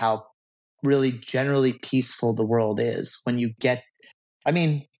about how really generally peaceful the world is when you get,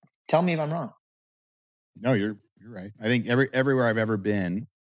 tell me if I'm wrong. No, you're right. I think everywhere I've ever been,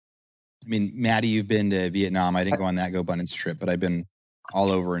 Maddie, you've been to Vietnam. I didn't go on that GoBundance trip, but I've been all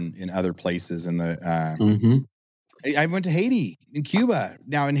over in other places. I went to Haiti, in Cuba.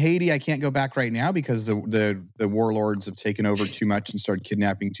 Now in Haiti, I can't go back right now because the warlords have taken over too much and started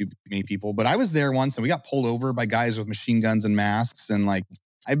kidnapping too many people. But I was there once, and we got pulled over by guys with machine guns and masks. And like,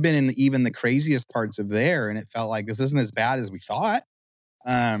 I've been in even the craziest parts of there, and it felt like this isn't as bad as we thought.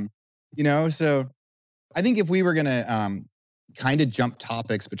 So I think if we were gonna kind of jump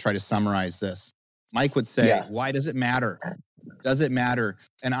topics but try to summarize this, Mike would say, why does it matter? Does it matter?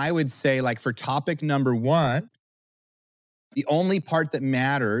 And I would say, like, for topic number 1, the only part that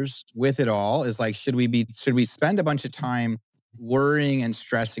matters with it all is like, should we spend a bunch of time worrying and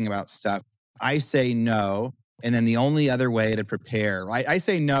stressing about stuff? I say no. And then the only other way to prepare, I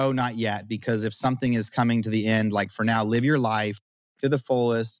say no, not yet, because if something is coming to the end, like for now, live your life to the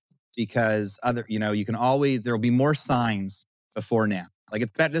fullest, because you can always, there'll be more signs before now. Like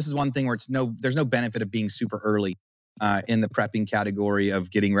this is one thing where there's no benefit of being super early in the prepping category of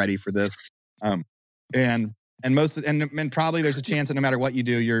getting ready for this. And probably there's a chance that no matter what you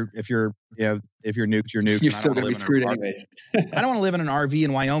do, if you're nuked, you're nuked. You're still going to be screwed anyways. I don't want to live in an RV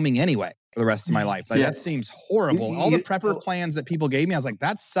in Wyoming anyway for the rest of my life. That seems horrible. All the prepper plans that people gave me, I was like,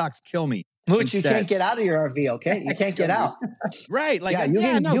 that sucks. Kill me. Mooch, you can't get out of your RV, okay? You can't get out. Right. Like,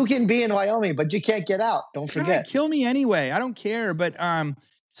 you can be in Wyoming, but you can't get out. Don't forget. Right, kill me anyway. I don't care. But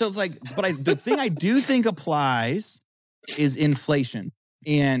so it's like, the thing I do think applies is inflation.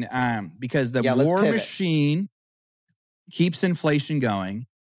 And because the war machine keeps inflation going,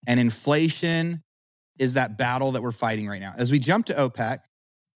 and inflation is that battle that we're fighting right now. As we jump to OPEC,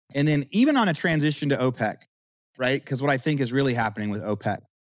 and then even on a transition to OPEC, right? Because what I think is really happening with OPEC,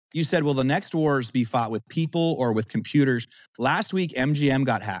 you said, will the next wars be fought with people or with computers? Last week, MGM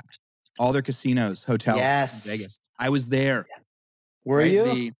got hacked. All their casinos, hotels in Vegas. I was there. Were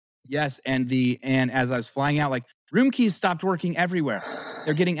you? Yes. And as I was flying out, like room keys stopped working everywhere.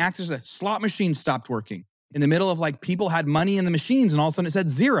 They're getting access to slot machines stopped working. In the middle of like people had money in the machines and all of a sudden it said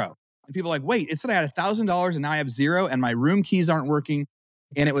zero. And people are like, wait, it said I had $1,000 and now I have zero and my room keys aren't working.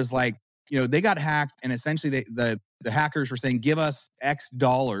 And it was like, they got hacked and essentially the hackers were saying, give us X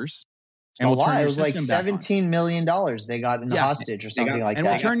dollars. And we'll turn your system back on. It was like $17 million they got in the hostage or something like that. And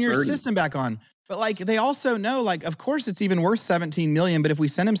we'll turn your system back on. But like, they also know, like, of course it's even worth 17 million, but if we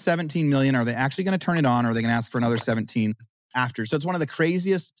send them 17 million, are they actually going to turn it on? Or are they going to ask for another 17 after? So it's one of the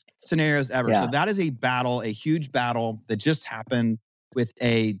craziest scenarios ever. Yeah. So that is a huge battle that just happened with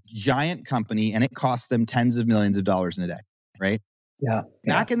a giant company, and it cost them tens of millions of dollars in a day, right? Yeah.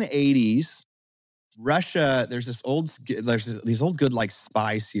 Back in the 80s, Russia, there's these old good like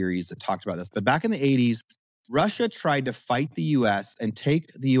spy series that talked about this. But back in the 80s, Russia tried to fight the US and take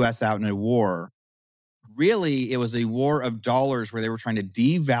the US out in a war. Really, it was a war of dollars where they were trying to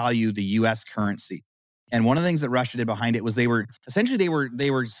devalue the US currency. And one of the things that Russia did behind it was they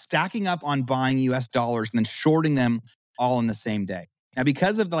were stacking up on buying US dollars and then shorting them all in the same day. Now,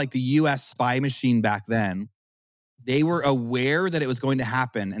 because of the US spy machine back then, they were aware that it was going to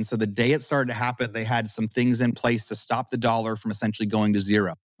happen. And so the day it started to happen, they had some things in place to stop the dollar from essentially going to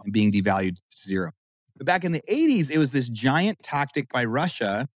zero and being devalued to zero. But back in the 80s, it was this giant tactic by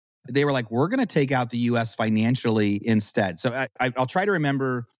Russia. They were like, we're going to take out the US financially instead. So I'll try to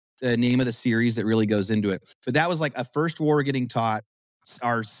remember the name of the series that really goes into it. But that was like a first war getting taught.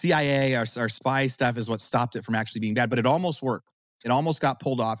 Our CIA, our spy stuff is what stopped it from actually being bad. But it almost worked. It almost got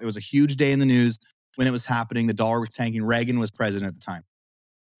pulled off. It was a huge day in the news when it was happening. The dollar was tanking. Reagan was president at the time.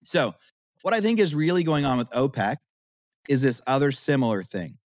 So what I think is really going on with OPEC is this other similar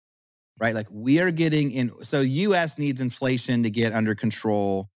thing, right? Like we are getting in. So US needs inflation to get under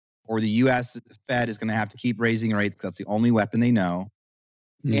control, or the US Fed is going to have to keep raising rates because that's the only weapon they know.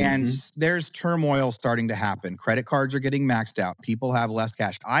 Mm-hmm. And there's turmoil starting to happen. Credit cards are getting maxed out. People have less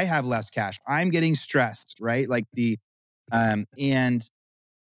cash. I have less cash. I'm getting stressed, right? Like and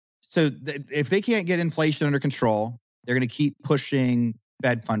so if they can't get inflation under control, they're going to keep pushing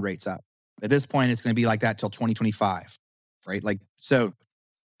Fed fund rates up. At this point, it's going to be like that till 2025, right? Like, so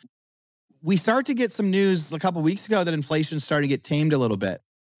we start to get some news a couple of weeks ago that inflation is starting to get tamed a little bit,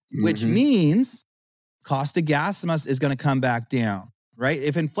 which means cost of gas is going to come back down, right?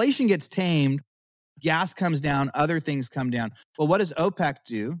 If inflation gets tamed, gas comes down, other things come down. Well, what does OPEC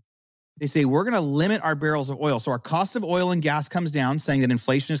do? They say, we're going to limit our barrels of oil. So our cost of oil and gas comes down, saying that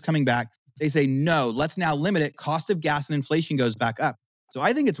inflation is coming back. They say, no, let's now limit it. Cost of gas and inflation goes back up. So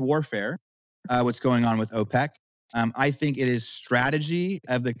I think it's warfare, what's going on with OPEC. I think it is strategy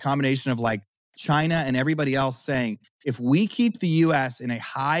of the combination of like China and everybody else saying, if we keep the US in a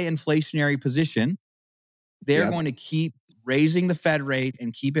high inflationary position, they're going to keep raising the Fed rate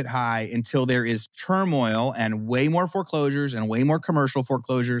and keep it high until there is turmoil and way more foreclosures and way more commercial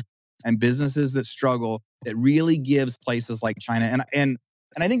foreclosures and businesses that struggle, that really gives places like China. And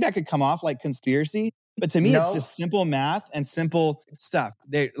I think that could come off like conspiracy, but to me, it's just simple math and simple stuff.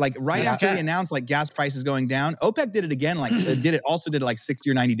 They like after we announced like gas prices going down, OPEC did it again, like did it like 60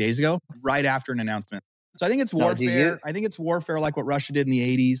 or 90 days ago, right after an announcement. So I think it's warfare. I think it's warfare like what Russia did in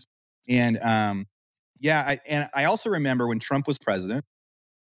the 80s. And I also remember when Trump was president,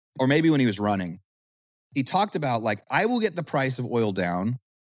 or maybe when he was running, he talked about like, I will get the price of oil down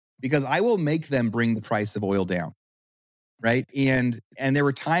because I will make them bring the price of oil down, right? And there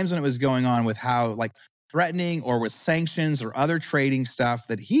were times when it was going on with how like threatening or with sanctions or other trading stuff,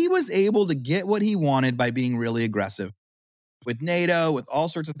 that he was able to get what he wanted by being really aggressive with NATO, with all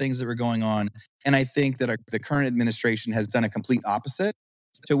sorts of things that were going on. And I think that the current administration has done a complete opposite,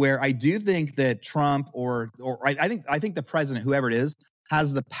 to where I do think that Trump or I think the president, whoever it is,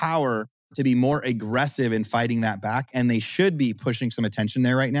 has the power to be more aggressive in fighting that back. And they should be pushing some attention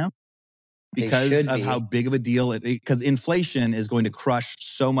there right now because of how big of a deal because inflation is going to crush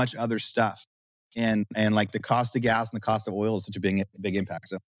so much other stuff. And like the cost of gas and the cost of oil is such a big impact.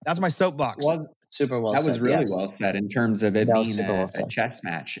 So that's my soapbox. Super well said. That was really yes. well said in terms of it being a chess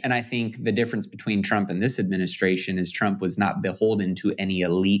match. And I think the difference between Trump and this administration is Trump was not beholden to any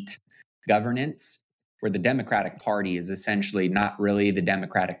elite governance, where the Democratic Party is essentially not really the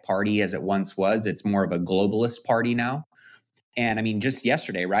Democratic Party as it once was. It's more of a globalist party now. And I mean, just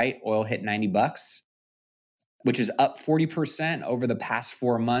yesterday, right? Oil hit $90, which is up 40% over the past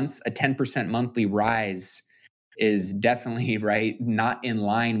 4 months. A 10% monthly rise is definitely, right, not in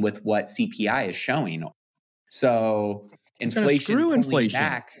line with what CPI is showing. So inflation is pulling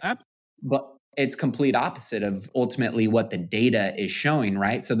back, but it's complete opposite of ultimately what the data is showing,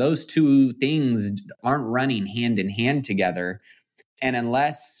 right? So those two things aren't running hand in hand together. And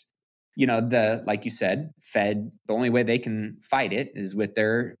unless, like you said, Fed, the only way they can fight it is with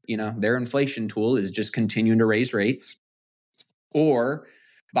their inflation tool is just continuing to raise rates, or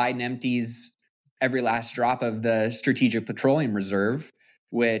Biden empties every last drop of the Strategic Petroleum Reserve,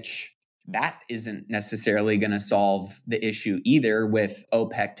 which that isn't necessarily going to solve the issue either, with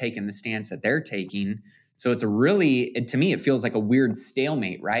OPEC taking the stance that they're taking. So it's to me, it feels like a weird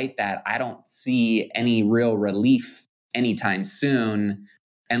stalemate, right? That I don't see any real relief anytime soon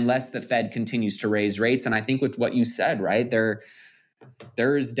unless the Fed continues to raise rates. And I think with what you said, right,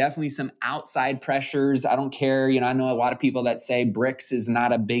 there's definitely some outside pressures. I don't care. I know a lot of people that say BRICS is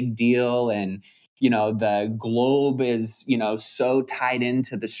not a big deal. And, the globe is, so tied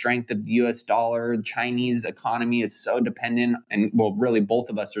into the strength of the US dollar. The Chinese economy is so dependent. And well, really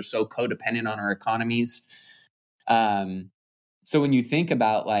both of us are so codependent on our economies. So when you think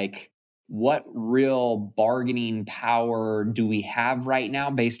about like, what real bargaining power do we have right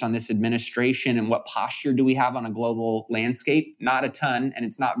now based on this administration, and what posture do we have on a global landscape? Not a ton, and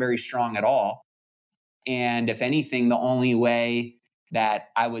it's not very strong at all. And if anything, the only way that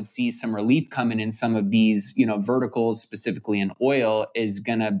I would see some relief coming in some of these, verticals, specifically in oil, is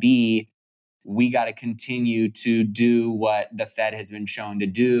going to be, we got to continue to do what the Fed has been shown to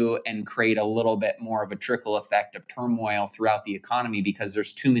do and create a little bit more of a trickle effect of turmoil throughout the economy, because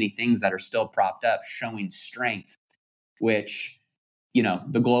there's too many things that are still propped up showing strength, which,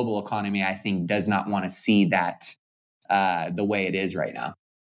 the global economy, I think, does not want to see that the way it is right now.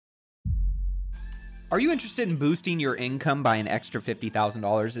 Are you interested in boosting your income by an extra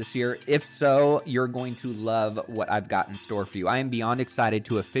 $50,000 this year? If so, you're going to love what I've got in store for you. I am beyond excited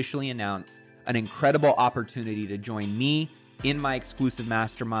to officially announce an incredible opportunity to join me in my exclusive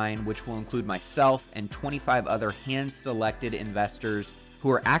mastermind, which will include myself and 25 other hand-selected investors who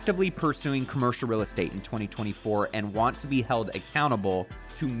are actively pursuing commercial real estate in 2024 and want to be held accountable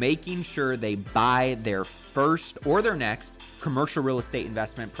to making sure they buy their first or their next commercial real estate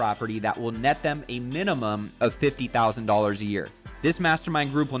investment property that will net them a minimum of $50,000 a year. This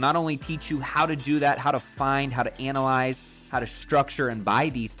mastermind group will not only teach you how to do that, how to find, how to analyze, how to structure and buy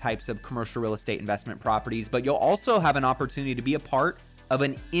these types of commercial real estate investment properties, but you'll also have an opportunity to be a part of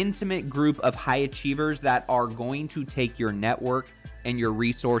an intimate group of high achievers that are going to take your network and your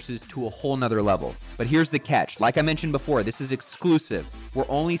resources to a whole nother level. But here's the catch. Like I mentioned before, this is exclusive. We're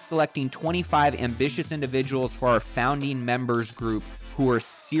only selecting 25 ambitious individuals for our founding members group who are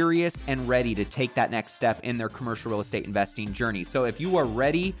serious and ready to take that next step in their commercial real estate investing journey. So if you are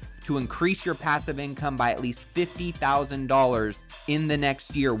ready to increase your passive income by at least $50,000 in the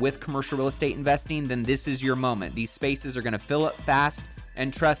next year with commercial real estate investing, then this is your moment. These spaces are going to fill up fast.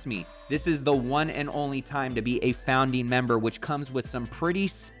 And trust me, this is the one and only time to be a founding member, which comes with some pretty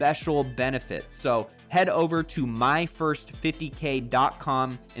special benefits. So head over to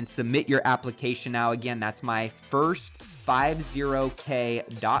myfirst50k.com and submit your application now. Again, that's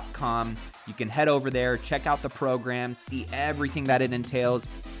myfirst50k.com. You can head over there, check out the program, see everything that it entails,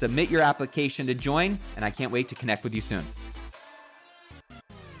 submit your application to join, and I can't wait to connect with you soon.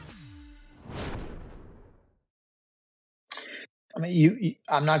 I mean,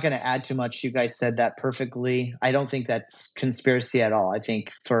 I'm not going to add too much. You guys said that perfectly. I don't think that's conspiracy at all. I think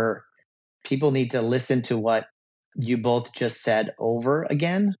people need to listen to what you both just said over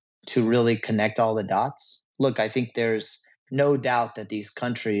again to really connect all the dots. Look, I think there's no doubt that these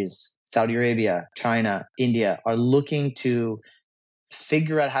countries, Saudi Arabia, China, India, are looking to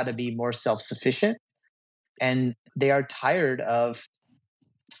figure out how to be more self-sufficient. and they are tired of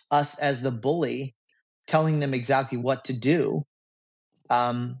us as the bully telling them exactly what to do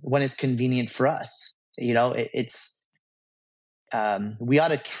when it's convenient for us. We ought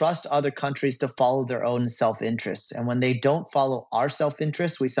to trust other countries to follow their own self-interest. And when they don't follow our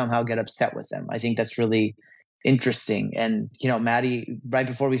self-interest, we somehow get upset with them. I think that's really interesting. And, Maddie, right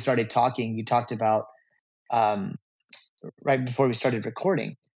before we started talking, you talked about, right before we started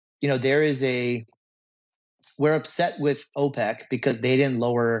recording, we're upset with OPEC because they didn't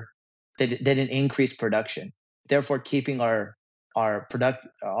increase production, therefore keeping our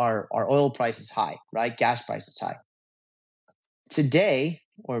oil prices high, right? Gas prices high. Today,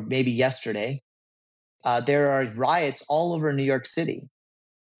 or maybe yesterday, there are riots all over New York City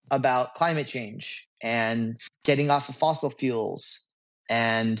about climate change and getting off of fossil fuels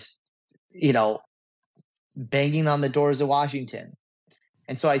and, banging on the doors of Washington.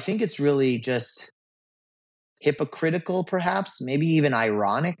 And so I think it's really just hypocritical, perhaps, maybe even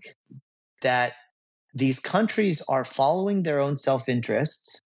ironic, that these countries are following their own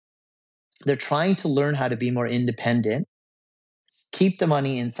self-interests. They're trying to learn how to be more independent, keep the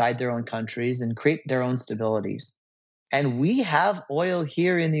money inside their own countries, and create their own stabilities. And we have oil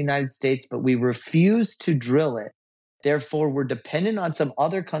here in the United States, but we refuse to drill it. Therefore, we're dependent on some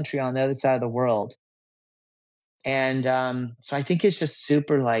other country on the other side of the world. And so I think it's just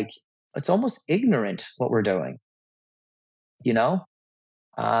super, it's almost ignorant what we're doing,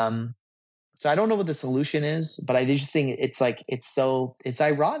 So I don't know what the solution is, but I just think it's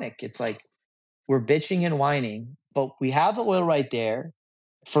ironic. It's like we're bitching and whining, but we have the oil right there.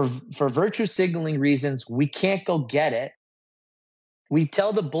 For virtue signaling reasons, we can't go get it. We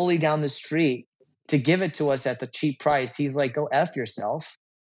tell the bully down the street to give it to us at the cheap price. He's like, go F yourself.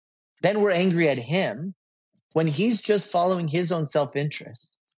 Then we're angry at him when he's just following his own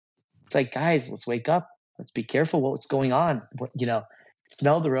self-interest. It's like, guys, let's wake up. Let's be careful what's going on.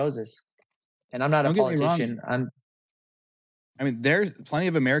 Smell the roses. And I'm not a politician. There's plenty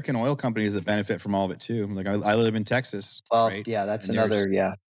of American oil companies that benefit from all of it too. Like I live in Texas. Well, right? Yeah, that's and another,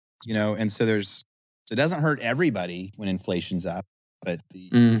 and so it doesn't hurt everybody when inflation's up, but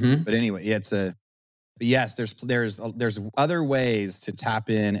anyway, yes, there's other ways to tap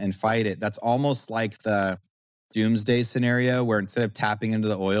in and fight it. That's almost like the doomsday scenario where instead of tapping into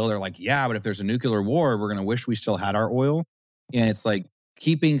the oil, they're like, yeah, but if there's a nuclear war, we're going to wish we still had our oil. And it's like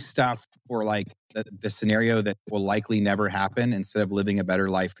keeping stuff for like the scenario that will likely never happen instead of living a better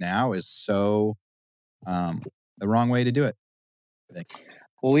life now is so the wrong way to do it.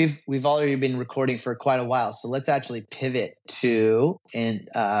 Well, we've already been recording for quite a while, so let's actually pivot to, and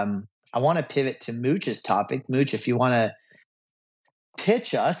I want to pivot to Mooch's topic. Mooch, if you want to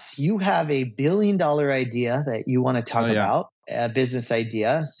pitch us, you have a $1 billion idea that you want to talk about, a business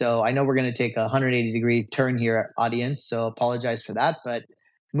idea. So I know we're going to take a 180-degree turn here, audience, so apologize for that. But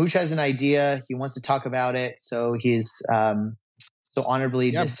Mooch has an idea. He wants to talk about it. So he's so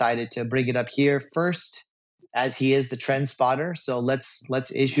honorably decided to bring it up here first, as he is the trend spotter. So let's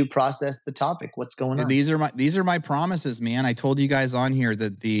issue process the topic. What's going on? These are my promises, man. I told you guys on here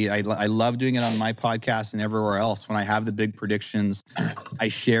that I love doing it on my podcast and everywhere else. When I have the big predictions, I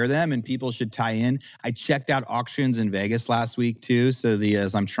share them and people should tie in. I checked out auctions in Vegas last week too. So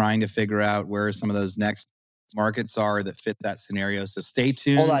as I'm trying to figure out where some of those next markets are that fit that scenario. So stay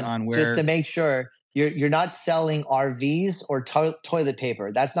tuned on where, just to make sure. You're not selling RVs or toilet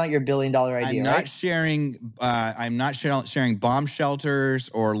paper. That's not your $1 billion idea. I'm not sharing bomb shelters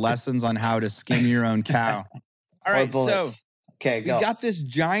or lessons on how to skin your own cow. All right, so go. We've got this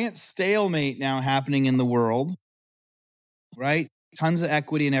giant stalemate now happening in the world, right? Tons of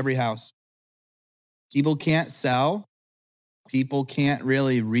equity in every house. People can't sell. People can't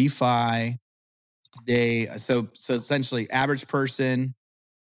really refi. So essentially, average person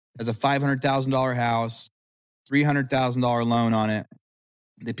has a $500,000 house, $300,000 loan on it.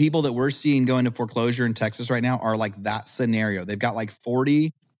 The people that we're seeing go into foreclosure in Texas right now are like that scenario. They've got like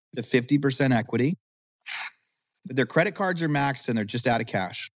 40 to 50% equity, but their credit cards are maxed and they're just out of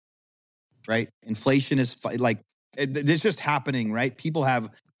cash, right? Inflation is it's just happening, right? People have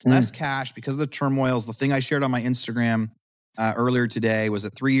less cash because of the turmoils. The thing I shared on my Instagram earlier today was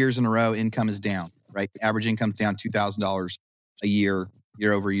that 3 years in a row, income is down, right? Average income's down $2,000 a year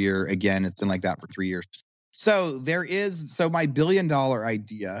over year. Again, it's been like that for 3 years. So my $1 billion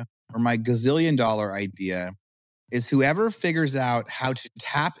idea or my gazillion dollar idea is whoever figures out how to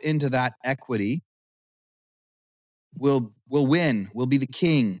tap into that equity will win, will be the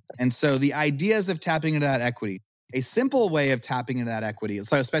king. And so the ideas of tapping into that equity, a simple way of tapping into that equity.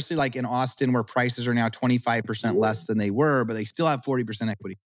 So especially like in Austin where prices are now 25% less than they were, but they still have 40%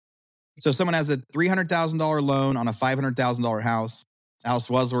 equity. So if someone has a $300,000 loan on a $500,000 house, the house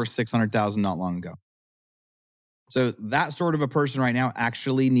was worth $600,000 not long ago. So that sort of a person right now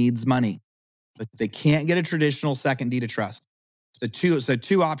actually needs money, but they can't get a traditional second deed of trust. So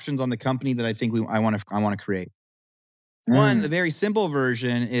two options on the company that I think I want to create. One, the very simple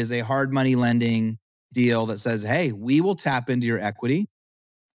version is a hard money lending deal that says, hey, we will tap into your equity,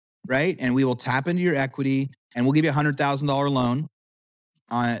 right? And we will tap into your equity and we'll give you a $100,000 loan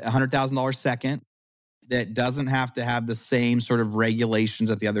on $100,000 second that doesn't have to have the same sort of regulations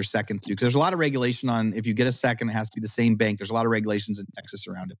that the other seconds do. Because there's a lot of regulation on if you get a second, it has to be the same bank. There's a lot of regulations in Texas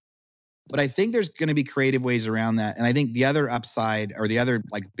around it. But I think there's going to be creative ways around that. And I think the other upside or the other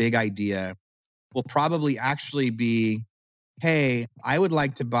like big idea will probably actually be, hey, I would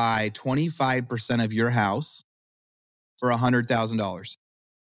like to buy 25% of your house for $100,000.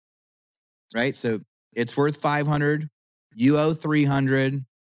 Right? So it's worth 500. You owe 300.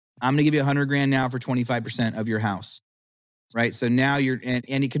 I'm going to give you $100,000 now for 25% of your house. Right? So now and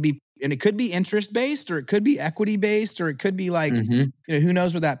it could be interest based, or it could be equity based, or it could be like, who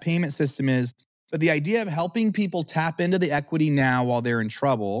knows what that payment system is. But the idea of helping people tap into the equity now while they're in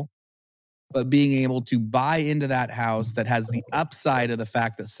trouble, but being able to buy into that house that has the upside of the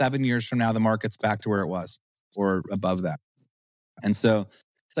fact that 7 years from now, the market's back to where it was or above that. And so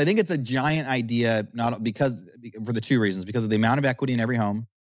I think it's a giant idea, for the two reasons, because of the amount of equity in every home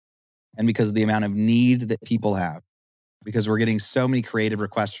and because of the amount of need that people have. Because we're getting so many creative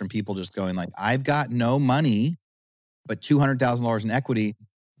requests from people just going like, I've got no money, but $200,000 in equity,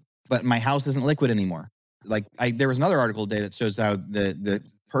 but my house isn't liquid anymore. Like there was another article today that shows how the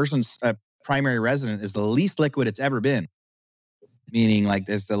person's primary residence is the least liquid it's ever been. Meaning like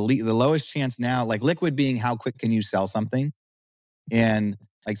there's the lowest chance now, like liquid being how quick can you sell something? And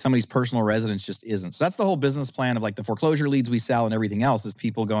like somebody's personal residence just isn't. So that's the whole business plan of like the foreclosure leads we sell and everything else is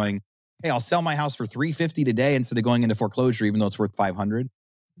people going, hey, I'll sell my house for $350 today instead of going into foreclosure, even though it's worth $500.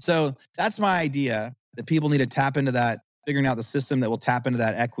 So that's my idea, that people need to tap into that, figuring out the system that will tap into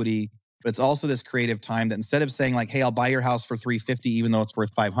that equity. But it's also this creative time that instead of saying like, hey, I'll buy your house for $350, even though it's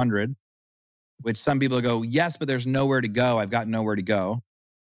worth $500, which some people go, yes, but there's nowhere to go. I've got nowhere to go.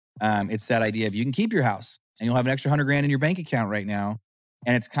 It's that idea of you can keep your house and you'll have an extra $100,000 in your bank account right now.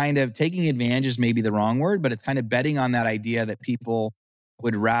 And it's kind of taking advantage is maybe the wrong word, but it's kind of betting on that idea that people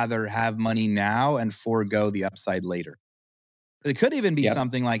would rather have money now and forego the upside later. It could even be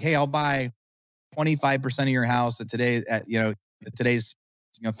something like, hey, I'll buy 25% of your house at today's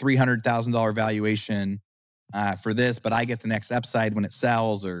 $300,000 valuation for this, but I get the next upside when it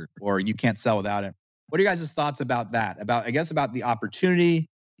sells, or you can't sell without it. What are your guys' thoughts about that? About the opportunity?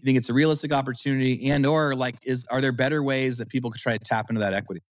 You think it's a realistic opportunity, and or like are there better ways that people could try to tap into that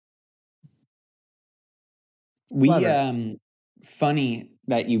equity? Funny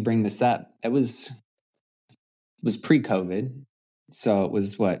that you bring this up. It was pre-COVID. So it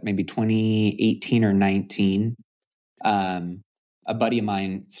was maybe 2018 or 19. A buddy of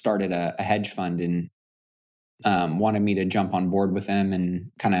mine started a hedge fund and wanted me to jump on board with him,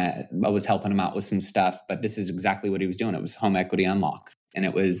 and I was helping him out with some stuff. But this is exactly what he was doing. It was home equity unlock. And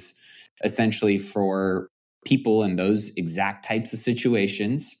it was essentially for people in those exact types of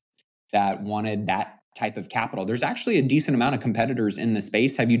situations that wanted that type of capital. There's actually a decent amount of competitors in the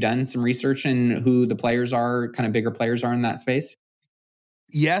space. Have you done some research in who the players are, kind of bigger players are in that space?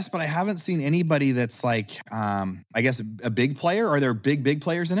 Yes, but I haven't seen anybody that's like, I guess a big player. Are there big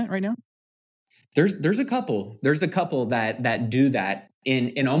players in it right now? There's a couple. There's a couple that do that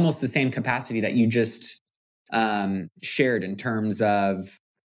in almost the same capacity that you just shared, in terms of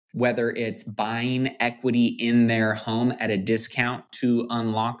whether it's buying equity in their home at a discount to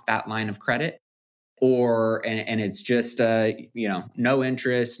unlock that line of credit, and it's just no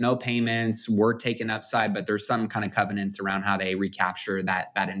interest, no payments, we're taking upside, but there's some kind of covenants around how they recapture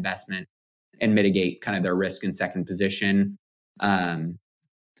that investment and mitigate kind of their risk in second position.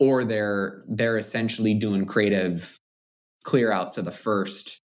 Or they're essentially doing creative clear outs of the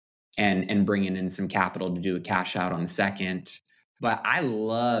first and bringing in some capital to do a cash out on the second. But I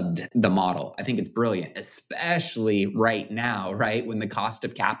loved the model. I think it's brilliant, especially right now, right? When the cost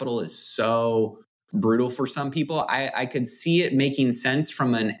of capital is so brutal for some people. I could see it making sense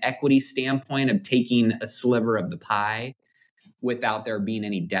from an equity standpoint of taking a sliver of the pie without there being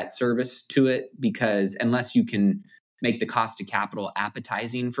any debt service to it, because unless you can make the cost of capital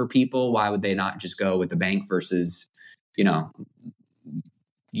appetizing for people, why would they not just go with the bank versus,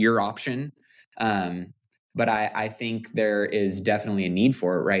 your option? But I think there is definitely a need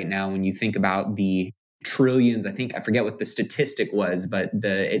for it right now. When you think about the trillions, I forget what the statistic was, but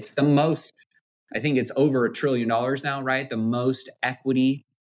it's the most, I think it's over $1 trillion now, right? The most equity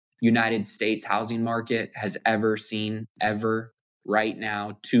United States housing market has ever seen, ever, right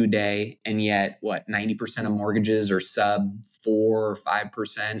now, today. And yet, 90% of mortgages are sub 4 or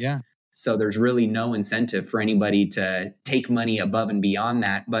 5%. Yeah. So there's really no incentive for anybody to take money above and beyond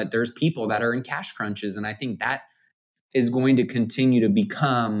that. But there's people that are in cash crunches. And I think that is going to continue to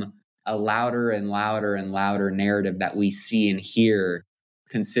become a louder and louder and louder narrative that we see and hear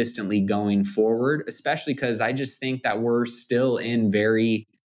consistently going forward, especially because I just think that we're still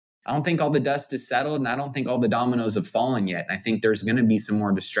I don't think all the dust is settled, and I don't think all the dominoes have fallen yet. And I think there's going to be some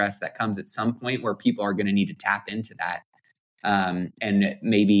more distress that comes at some point where people are going to need to tap into that. And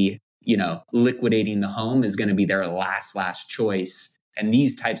maybe, liquidating the home is going to be their last choice. And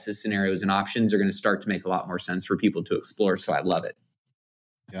these types of scenarios and options are going to start to make a lot more sense for people to explore. So I love it.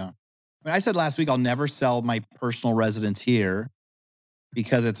 Yeah. I said last week, I'll never sell my personal residence here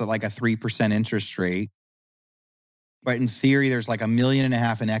because it's like a 3% interest rate. But in theory, there's like $1.5 million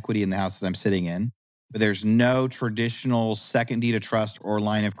in equity in the house that I'm sitting in. But there's no traditional second deed of trust or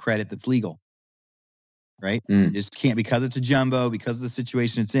line of credit that's legal. Right? You just can't, because it's a jumbo, because of the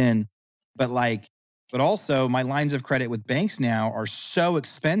situation it's in. But also my lines of credit with banks now are so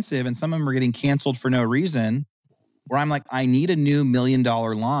expensive, and some of them are getting canceled for no reason, where I'm like, I need a new $1 million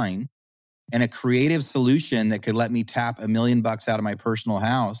line and a creative solution that could let me tap $1 million out of my personal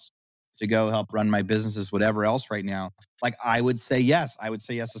house to go help run my businesses, whatever else right now. Like, I would say yes. I would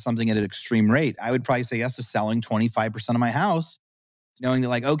say yes to something at an extreme rate. I would probably say yes to selling 25% of my house, knowing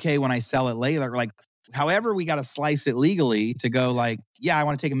that okay, when I sell it later, however, we got to slice it legally to go yeah, I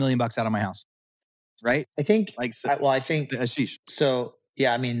want to take $1 million out of my house. Right? I think, Ashish. So,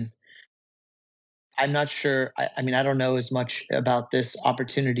 yeah, I'm not sure. I don't know as much about this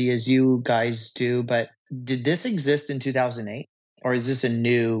opportunity as you guys do, but did this exist in 2008, or is this a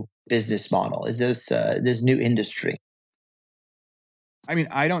new business model? Is this new industry?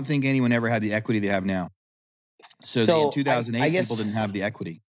 I don't think anyone ever had the equity they have now. So in 2008, people didn't have the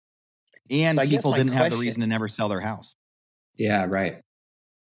equity, and people didn't have the reason to never sell their house. Yeah, right.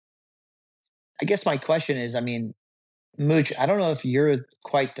 I guess my question is, Mooch, I don't know if you're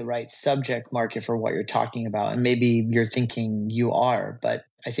quite the right subject market for what you're talking about, and maybe you're thinking you are, but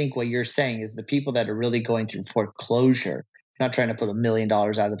I think what you're saying is the people that are really going through foreclosure, not trying to put $1 million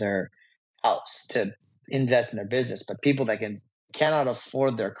out of their house to invest in their business, but people that cannot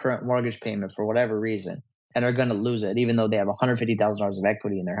afford their current mortgage payment for whatever reason and are going to lose it, even though they have $150,000 of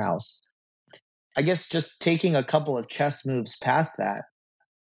equity in their house. I guess just taking a couple of chess moves past that.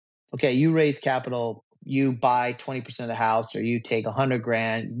 Okay, you raise capital, you buy 20% of the house, or you take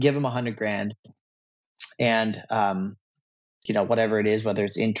 $100,000, give them $100,000, and whatever it is, whether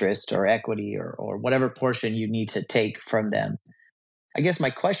it's interest or equity or whatever portion you need to take from them. I guess my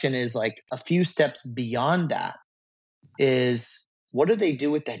question is a few steps beyond that is, what do they do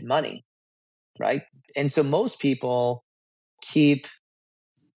with that money, right? And so most people keep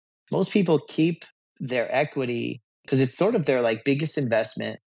their equity because it's sort of their biggest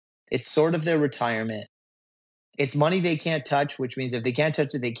investment. It's sort of their retirement. It's money they can't touch, which means if they can't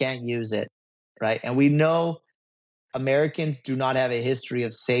touch it, they can't use it, right? And we know Americans do not have a history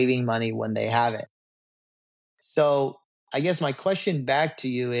of saving money when they have it. So I guess my question back to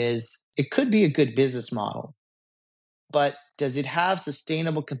you is, it could be a good business model, but does it have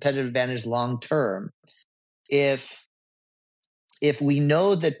sustainable competitive advantage long term if we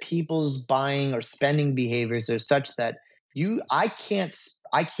know that people's buying or spending behaviors are such that I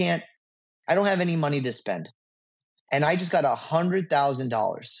don't have any money to spend, and I just got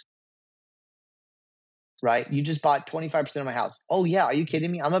 $100,000, right? You just bought 25% of my house. Oh yeah, are you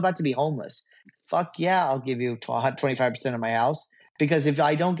kidding me? I'm about to be homeless. Fuck yeah, I'll give you 25% of my house, because if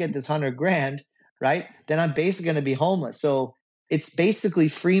I don't get this $100,000, right, then I'm basically going to be homeless. So it's basically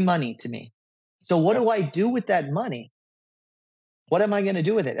free money to me. So what do I do with that money? What am I going to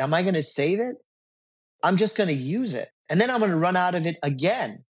do with it? Am I going to save it? I'm just going to use it, and then I'm going to run out of it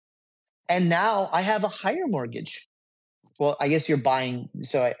again. And now I have a higher mortgage. Well, I guess you're buying,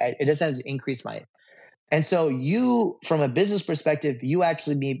 so it doesn't increase my. And so you, from a business perspective, you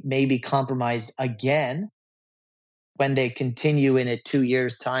actually may be compromised again when they continue in 2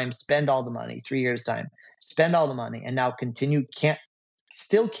 years' time, spend all the money, 3 years' time, spend all the money, and now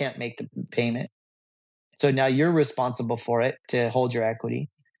still can't make the payment. So now you're responsible for it to hold your equity.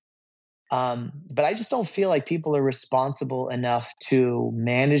 But I just don't feel like people are responsible enough to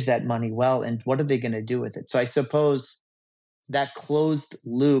manage that money well. And what are they going to do with it? So I suppose that closed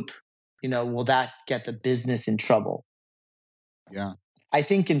loop, will that get the business in trouble? Yeah. I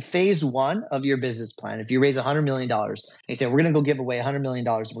think in phase one of your business plan, if you raise $100 million and you say, we're going to go give away $100 million,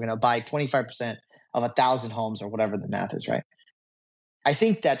 we're going to buy 25% of 1,000 homes or whatever the math is, right? I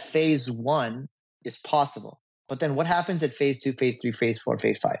think that phase 1 is possible. But then what happens at phase 2, phase 3, phase 4,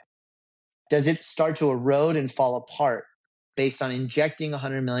 phase 5? Does it start to erode and fall apart based on injecting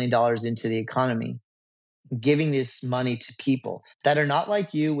 $100 million into the economy, giving this money to people that are not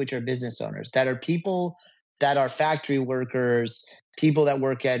like you, which are business owners, that are people that are factory workers, people that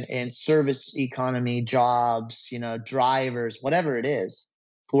work in service economy jobs, drivers, whatever it is,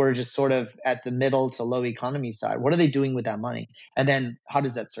 who are just sort of at the middle to low economy side? What are they doing with that money? And then how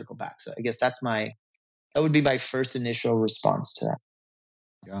does that circle back? So I guess that would be my first initial response to that.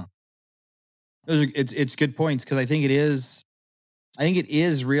 Yeah. It's good points, because I think it is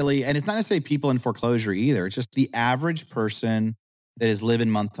really, and it's not necessarily people in foreclosure either. It's just the average person that is living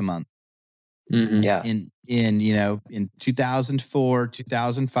month to month. Mm-hmm. Yeah. In 2004,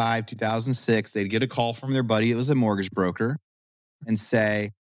 2005, 2006, they'd get a call from their buddy. It was a mortgage broker, and say,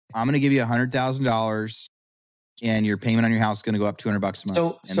 "I'm going to give you $100,000, and your payment on your house is going to go up $200 a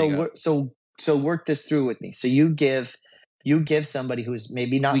month." So work this through with me. So you give somebody who's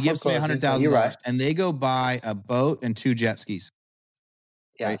maybe not. We give somebody $100,000, right, and they go buy a boat and 2 jet skis.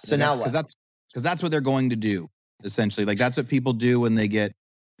 Yeah. Right? So now what? Because that's what they're going to do, essentially. Like, that's what people do when they get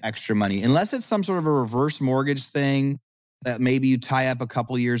extra money, unless it's some sort of a reverse mortgage thing that maybe you tie up a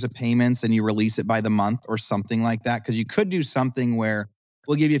couple years of payments and you release it by the month or something like that. Because you could do something where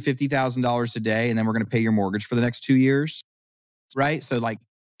we'll give you $50,000 today, and then we're going to pay your mortgage for the next 2 years, right? So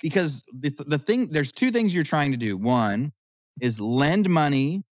because the thing, there's 2 things you're trying to do. One is lend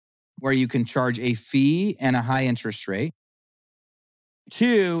money where you can charge a fee and a high interest rate.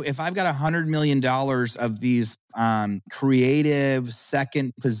 2, if I've got $100 million of these creative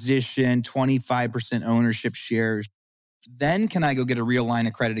second position, 25% ownership shares, then can I go get a real line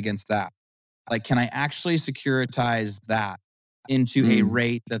of credit against that? Like, can I actually securitize that into a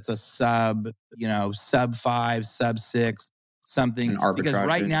rate that's a sub 5, sub 6, something? Because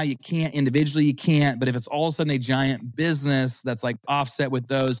right now you can't individually, but if it's all of a sudden a giant business that's like offset with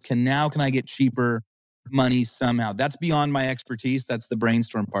those, can I get cheaper money somehow? That's beyond my expertise. That's the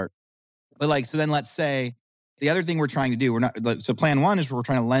brainstorm part. But so then let's say the other thing we're trying to do, so plan 1 is we're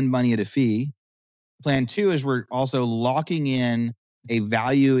trying to lend money at a fee. Plan 2 is we're also locking in a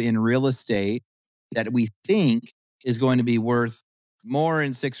value in real estate that we think is going to be worth more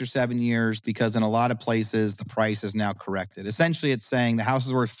in 6 or 7 years, because in a lot of places the price is now corrected. Essentially, it's saying the house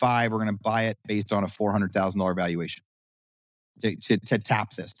is worth 5. We're going to buy it based on a $400,000 valuation to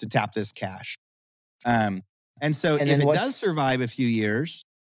tap this cash. And so if it does survive a few years,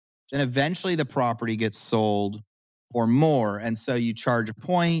 then eventually the property gets sold or more. And so you charge a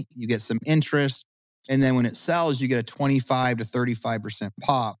point, you get some interest, and then when it sells, you get a 25 to 35%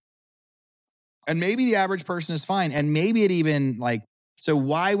 pop. And maybe the average person is fine. And maybe it even so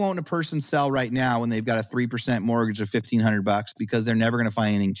why won't a person sell right now when they've got a 3% mortgage of $1,500? Because they're never going to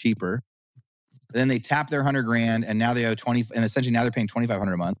find anything cheaper. Then they tap their $100,000, and now they owe 20, and essentially now they're paying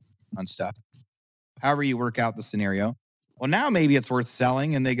 $2,500 a month on stuff. However you work out the scenario. Well, now maybe it's worth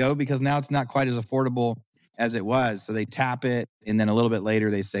selling, and they go, because now it's not quite as affordable as it was. So they tap it, and then a little bit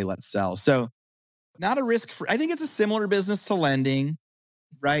later they say, let's sell. So not a risk-free. I think it's a similar business to lending,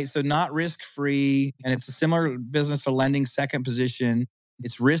 right? So not risk-free, and it's a similar business to lending, second position.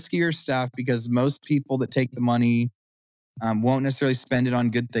 It's riskier stuff because most people that take the money won't necessarily spend it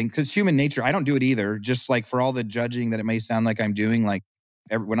on good things. Because human nature, I don't do it either. Just for all the judging that it may sound like I'm doing,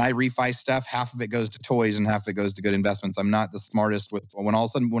 when I refi stuff, half of it goes to toys and half of it goes to good investments. I'm not the smartest when all of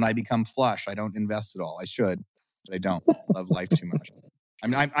a sudden when I become flush, I don't invest at all. I should, but I don't. I love life too much.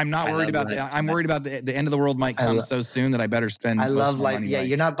 I'm not worried about that. I'm worried about the end of the world might come so soon that I better spend. I love life. Yeah,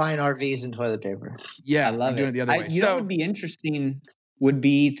 you're not buying RVs and toilet paper. Yeah, I love doing it the other way. What would be interesting would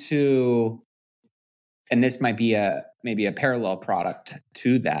be to, and this might be maybe a parallel product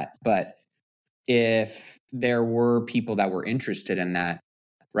to that, but if there were people that were interested in that,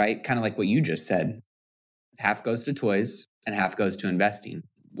 right? Kind of like what you just said, half goes to toys and half goes to investing.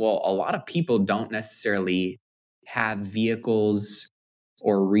 Well, a lot of people don't necessarily have vehicles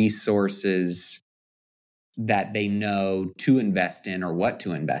or resources that they know to invest in or what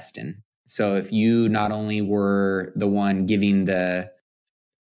to invest in. So if you not only were the one giving the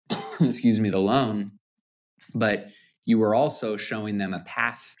loan, but you were also showing them a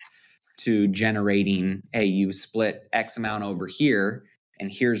path to generating, hey, you split X amount over here,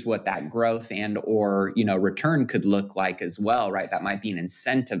 and here's what that growth and or return could look like as well, right? That might be an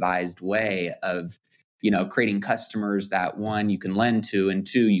incentivized way of creating customers that, one, you can lend to, and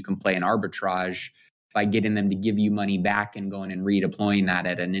 2, you can play an arbitrage by getting them to give you money back and going and redeploying that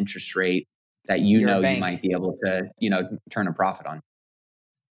at an interest rate that you might be able to turn a profit on.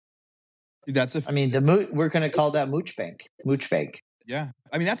 We're going to call that Mooch Bank. Yeah.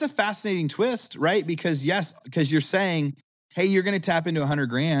 I mean, that's a fascinating twist, right? Because you're saying, hey, you're going to tap into 100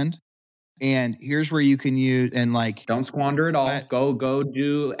 grand and here's where you can use, and like, don't squander it all. Go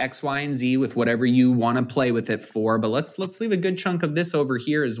do X, Y, and Z with whatever you want to play with it for. But let's leave a good chunk of this over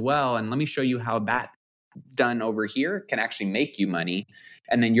here as well. And let me show you how that done over here can actually make you money.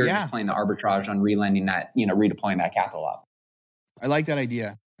 And then you're just playing the arbitrage on relending that, redeploying that capital up. I like that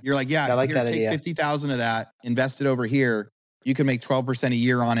idea. You're like, yeah, I like here, that take idea. 50,000 of that, invest it over here. You can make 12% a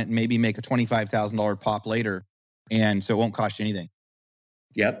year on it and maybe make a $25,000 pop later. And so it won't cost you anything.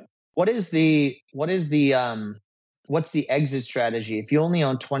 Yep. What's the exit strategy? If you only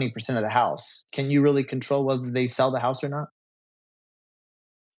own 20% of the house, can you really control whether they sell the house or not?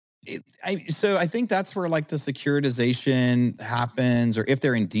 So I think that's where like the securitization happens, or if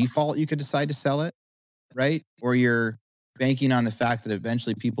they're in default, you could decide to sell it, right? Or you're banking on the fact that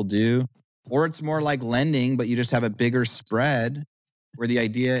eventually people do, or it's more like lending, but you just have a bigger spread where the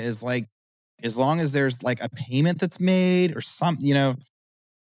idea is like, as long as there's like a payment that's made or something,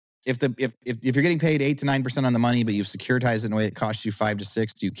 if you're getting paid 8 to 9% on the money, but you've securitized it in a way that costs you 5 to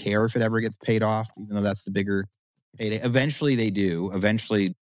 6, do you care if it ever gets paid off, even though that's the bigger payday? Eventually they do.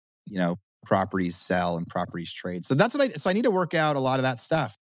 Eventually, properties sell and properties trade. So that's so I need to work out a lot of that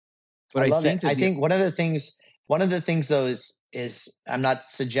stuff. But I think one of the things though is I'm not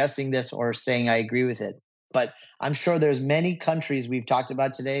suggesting this or saying I agree with it, but I'm sure there's many countries we've talked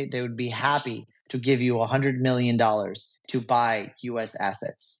about today, they would be happy to give you $100 million to buy U.S.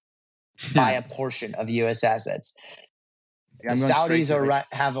 assets, buy a portion of U.S. assets. The Saudis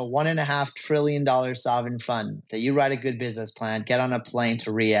have a $1.5 trillion sovereign fund that you write a good business plan, get on a plane to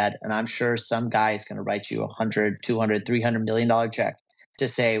Riyadh, and I'm sure some guy is going to write you $100, $200, $300 million check to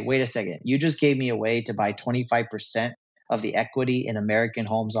say, wait a second, you just gave me a way to buy 25% of the equity in American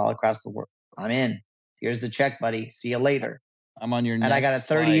homes all across the world. I'm in. Here's the check, buddy. See you later. I'm on your next and I got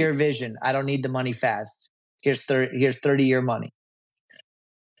a 30-year vision. I don't need the money fast. Here's 30-year money.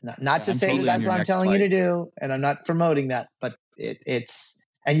 Not to say that's what I'm telling you to do, and I'm not promoting that, but it's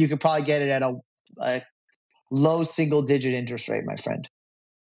and you could probably get it at a low single-digit interest rate, my friend.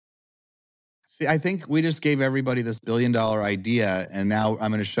 See, I think we just gave everybody this $1 billion idea, and now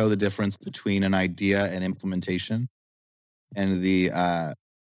I'm going to show the difference between an idea and implementation, and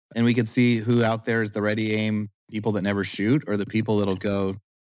and we could see who out there is the ready aim people that never shoot, or the people that'll go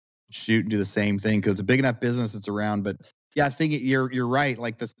shoot and do the same thing because it's a big enough business that's around. But yeah, I think you're right.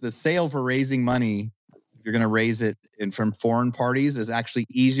 Like the sale for raising money, you're going to raise it from foreign parties is actually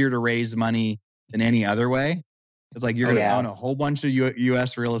easier to raise money than any other way. It's like you're going to own a whole bunch of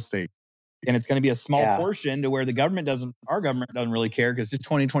U.S. real estate, and it's going to be a small portion to where our government doesn't really care because just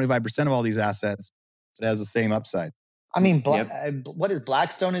 20-25% of all these assets, it has the same upside. I mean, what is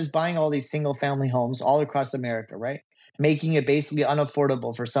Blackstone is buying all these single family homes all across America, right? Making it basically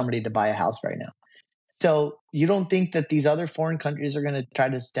unaffordable for somebody to buy a house right now. So you don't think that these other foreign countries are going to try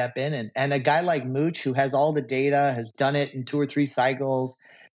to step in and a guy like Mooch, who has all the data, has done it in 2 or 3 cycles,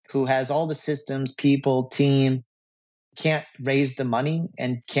 who has all the systems, people, team, can't raise the money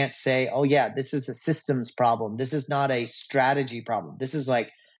and can't say, oh yeah, this is a systems problem. This is not a strategy problem. This is like,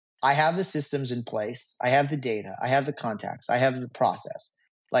 I have the systems in place. I have the data. I have the contacts. I have the process.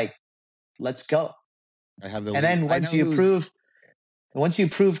 Like, let's go. I have the and then once you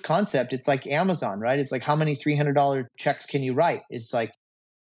prove concept, it's like Amazon, right? It's like how many $300 checks can you write? It's like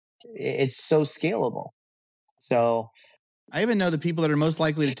it's so scalable. So I even know the people that are most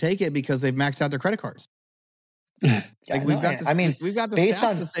likely to take it because they've maxed out their credit cards. Like we've got the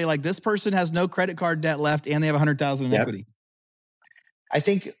stats to say like this person has no credit card debt left and they have 100,000 in equity. I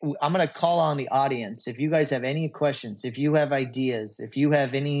think I'm going to call on the audience. If you guys have any questions, if you have ideas, if you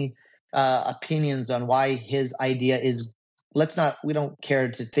have any opinions on why his idea is, we don't care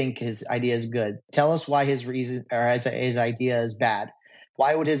to think his idea is good. Tell us why his reason or his idea is bad.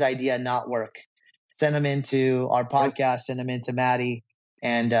 Why would his idea not work? Send them into our podcast, send them into Maddie,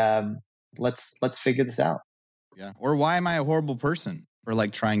 and let's figure this out. Yeah. Or why am I a horrible person for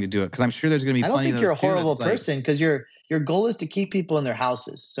like trying to do it? Because I'm sure there's going to be plenty of those. I don't think you're a horrible person because your goal is to keep people in their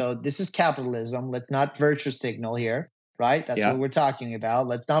houses. So this is capitalism. Let's not virtue signal here, right? That's what we're talking about.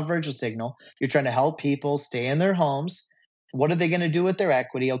 Let's not virtue signal. You're trying to help people stay in their homes. What are they going to do with their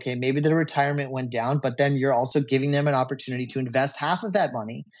equity? Okay, maybe their retirement went down, but then you're also giving them an opportunity to invest half of that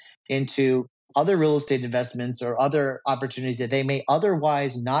money into other real estate investments or other opportunities that they may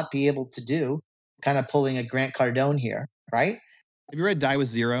otherwise not be able to do, kind of pulling a Grant Cardone here, right? Have you read Die with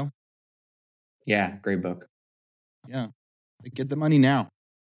Zero? Yeah, great book. Yeah. Get the money now.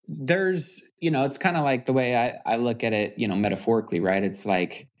 There's, it's kind of like the way I look at it, metaphorically, right? It's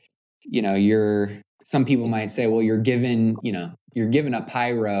like, you're some people might say, well, you're giving a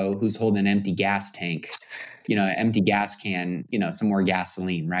pyro who's holding an empty gas tank, an empty gas can, some more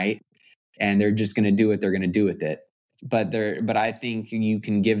gasoline, right? And they're just going to do what they're going to do with it. But I think you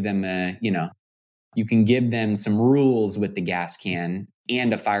can give them some rules with the gas can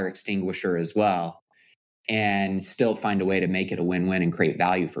and a fire extinguisher as well, and still find a way to make it a win-win and create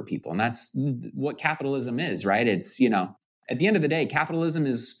value for people. And that's what capitalism is, right? It's, at the end of the day, capitalism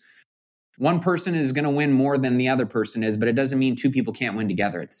is one person is going to win more than the other person is, but it doesn't mean two people can't win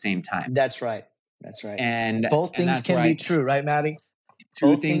together at the same time. That's right. And both things can be true, right, Maddie?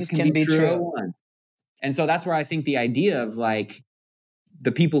 Both things can be true at once. And so that's where I think the idea of like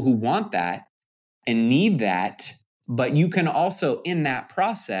the people who want that and need that, but you can also in that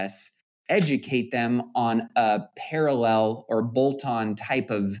process educate them on a parallel or bolt-on type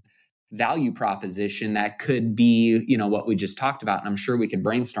of value proposition that could be, what we just talked about. And I'm sure we could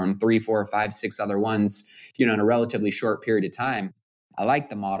brainstorm 3, 4, 5, 6 other ones, in a relatively short period of time. I like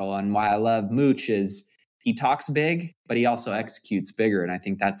the model, and why I love Mooch is he talks big, but he also executes bigger. And I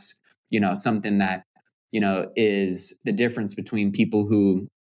think that's, something that, is the difference between people who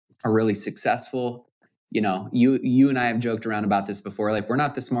are really successful. You and I have joked around about this before. Like, we're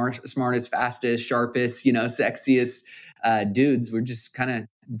not the smartest, fastest, sharpest, sexiest dudes. We're just kind of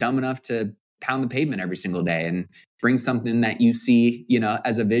dumb enough to pound the pavement every single day and bring something that you see,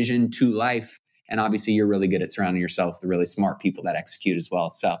 as a vision to life. And obviously you're really good at surrounding yourself with really smart people that execute as well.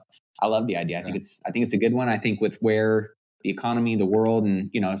 So I love the idea. I think it's a good one. I think with where the economy, the world, and,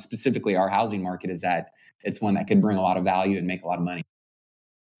 specifically our housing market is at, it's one that could bring a lot of value and make a lot of money.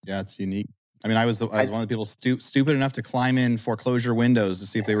 Yeah, it's unique. I mean, I was one of the people stupid enough to climb in foreclosure windows to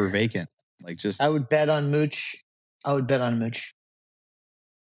see if they were vacant. I would bet on Mooch.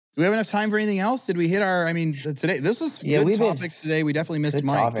 Do we have enough time for anything else? Did we hit today? This was good topics today. We definitely missed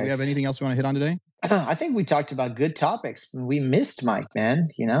Mike. Topics. Do we have anything else we want to hit on today? I think we talked about good topics. We missed Mike, man.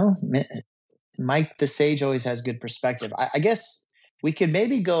 Mike the Sage always has good perspective. I guess we could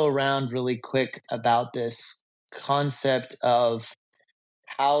maybe go around really quick about this concept of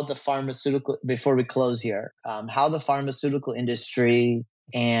how the pharmaceutical, before we close here, how the pharmaceutical industry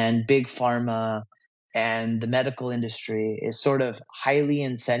and big pharma and the medical industry is sort of highly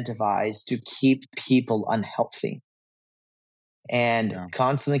incentivized to keep people unhealthy and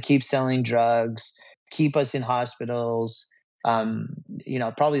constantly keep selling drugs, keep us in hospitals.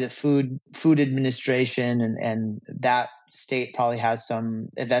 Probably the food administration and that state probably has some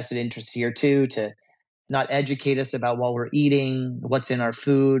invested interest here too, to not educate us about what we're eating, what's in our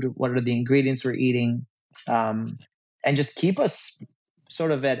food, what are the ingredients we're eating, and just keep us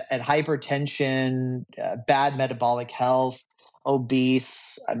sort of at hypertension, bad metabolic health,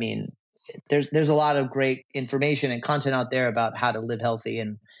 obese. I mean, there's a lot of great information and content out there about how to live healthy,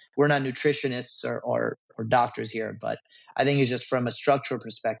 and we're not nutritionists or doctors here, but I think it's just from a structural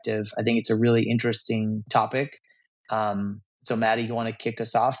perspective, I think it's a really interesting topic. So Maddie, you want to kick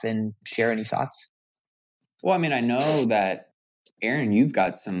us off and share any thoughts? Well, I mean, I know that Aaron, you've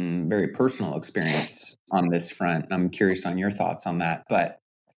got some very personal experience on this front. I'm curious on your thoughts on that. But,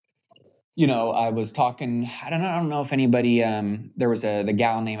 I was talking, I don't know if anybody, there was the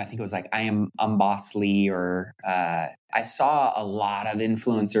gal name, I think it was like I am Boss Lee, or I saw a lot of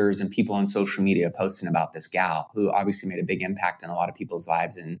influencers and people on social media posting about this gal who obviously made a big impact in a lot of people's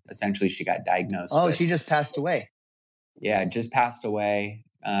lives. And essentially she got diagnosed. She just passed away. Yeah, just passed away,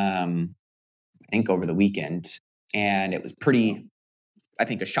 I think over the weekend. And it was pretty, I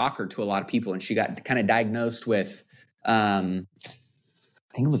think, a shocker to a lot of people. And she got kind of diagnosed with, I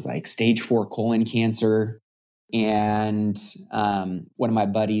think it was like stage 4 colon cancer. And one of my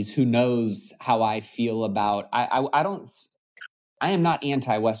buddies who knows how I feel about, I am not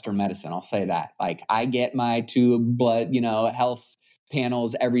anti-Western medicine. I'll say that. Like, I get my 2 blood, health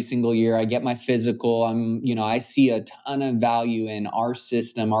panels every single year. I get my physical. I see a ton of value in our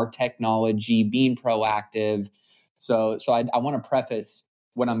system, our technology, being proactive. So I want to preface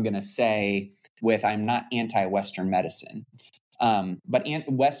what I'm going to say with, I'm not anti-Western medicine. But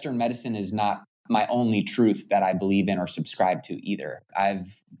Western medicine is not my only truth that I believe in or subscribe to either.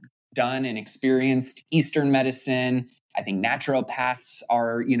 I've done and experienced Eastern medicine. I think naturopaths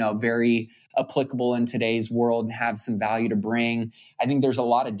are, very applicable in today's world and have some value to bring. I think there's a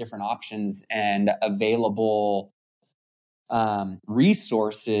lot of different options and available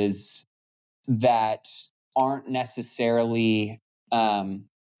resources that aren't necessarily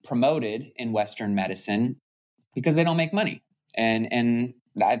promoted in Western medicine because they don't make money. And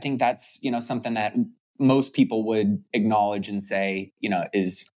I think that's, something that most people would acknowledge and say,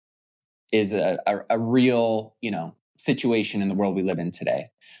 is a real, situation in the world we live in today.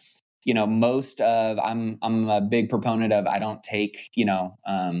 I'm a big proponent of, I don't take,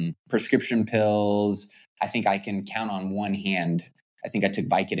 prescription pills. I think I can count on one hand. I think I took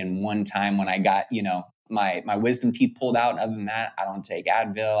Vicodin one time when I got, my wisdom teeth pulled out. Other than that, I don't take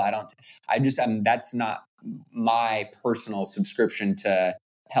Advil. That's not my personal subscription to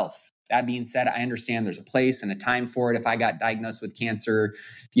health. That being said, I understand there's a place and a time for it. If I got diagnosed with cancer,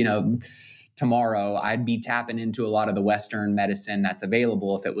 tomorrow, I'd be tapping into a lot of the Western medicine that's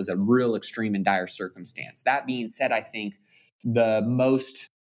available if it was a real extreme and dire circumstance. That being said, I think the most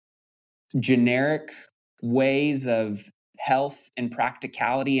generic ways of health and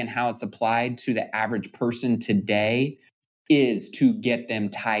practicality and how it's applied to the average person today is to get them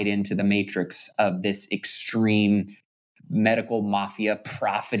tied into the matrix of this extreme medical mafia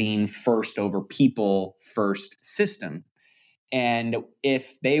profiting first over people first system. And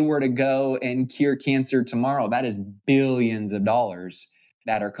if they were to go and cure cancer tomorrow, that is billions of dollars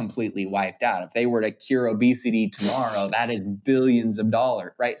that are completely wiped out. If they were to cure obesity tomorrow, that is billions of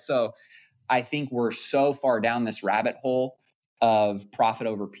dollars, right? So I think we're so far down this rabbit hole of profit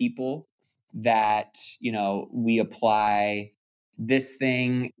over people that, we apply this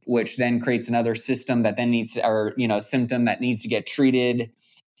thing, which then creates another system that then symptom that needs to get treated.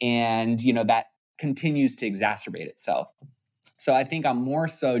 And, that continues to exacerbate itself. So I think I'm more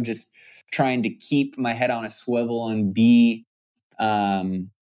so just trying to keep my head on a swivel and be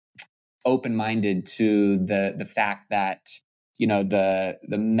open-minded to the fact that,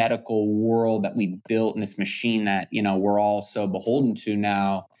 the medical world that we built in this machine that, we're all so beholden to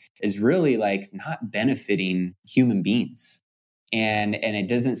now is really like not benefiting human beings. And it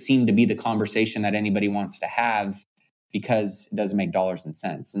doesn't seem to be the conversation that anybody wants to have because it doesn't make dollars and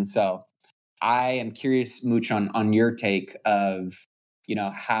cents. And so I am curious, Mooch, on your take of,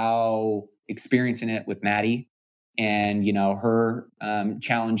 how experiencing it with Maddie and, her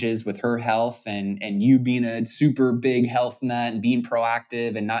challenges with her health and you being a super big health nut and being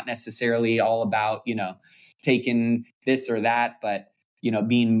proactive and not necessarily all about, taking this or that, but,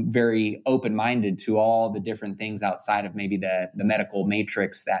 being very open-minded to all the different things outside of maybe the medical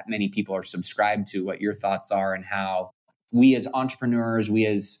matrix that many people are subscribed to, what your thoughts are and how we as entrepreneurs, we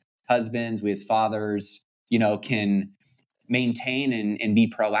as husbands, we as fathers, can maintain and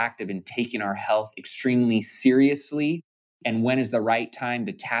be proactive in taking our health extremely seriously. And when is the right time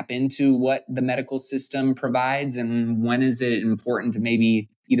to tap into what the medical system provides? And when is it important to maybe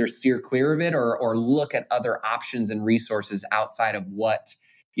either steer clear of it or look at other options and resources outside of what,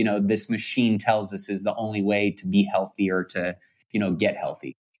 this machine tells us is the only way to be healthy or to, get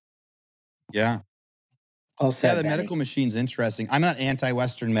healthy. Yeah. The medical machine's interesting. I'm not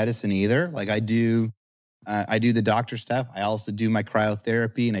anti-Western medicine either. Like I do the doctor stuff. I also do my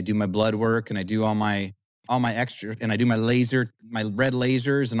cryotherapy and I do my blood work and I do all my extra and I do my red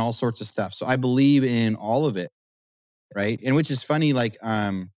lasers and all sorts of stuff. So I believe in all of it. Right. And which is funny, like,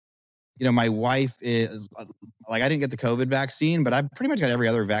 my wife is like, I didn't get the COVID vaccine, but I pretty much got every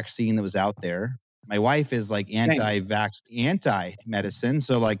other vaccine that was out there. My wife is like anti-medicine.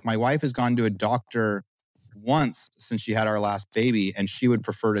 So like my wife has gone to a doctor once since she had our last baby and she would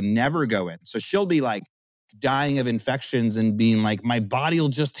prefer to never go in. So she'll be like dying of infections and being like, my body will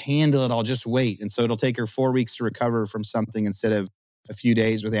just handle it. I'll just wait. And so it'll take her 4 weeks to recover from something instead of a few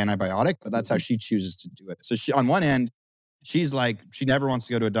days with antibiotic, but that's how she chooses to do it. So she, on one end, she's like, she never wants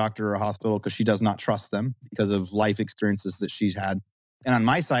to go to a doctor or a hospital because she does not trust them because of life experiences that she's had. And on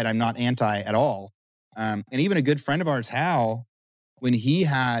my side, I'm not anti at all. And even a good friend of ours, Hal, when he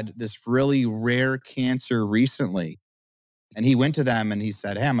had this really rare cancer recently, and he went to them and he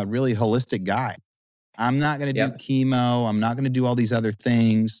said, hey, I'm a really holistic guy. I'm not going to do chemo. I'm not going to do all these other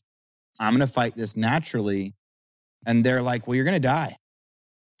things. I'm going to fight this naturally. And they're like, well, you're going to die.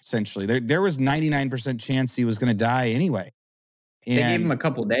 Essentially, there was 99% chance he was going to die anyway. And they gave him a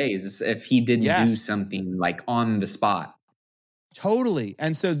couple days if he didn't do something like on the spot. Totally.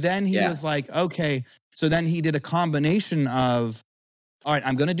 And so then he was like, okay. So then he did a combination of, all right,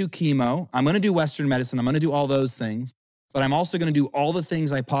 I'm going to do chemo. I'm going to do Western medicine. I'm going to do all those things. But I'm also going to do all the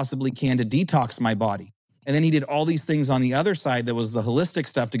things I possibly can to detox my body. And then he did all these things on the other side that was the holistic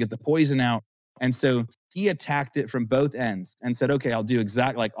stuff to get the poison out. And so he attacked it from both ends and said, okay, I'll do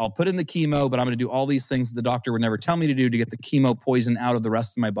I'll put in the chemo, but I'm going to do all these things that the doctor would never tell me to do to get the chemo poison out of the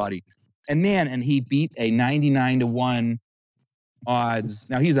rest of my body. And he beat a 99-1 odds.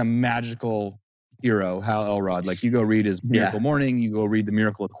 Now he's a magical hero, Hal Elrod. Like you go read his Miracle Morning, you go read the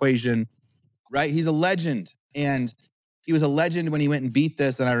Miracle Equation, right? He's a legend. And he was a legend when he went and beat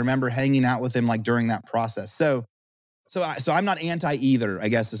this. And I remember hanging out with him like during that process. So I'm not anti either, I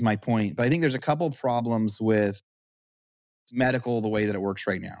guess is my point. But I think there's a couple problems with medical the way that it works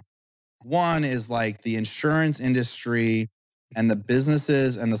right now. One is like the insurance industry and the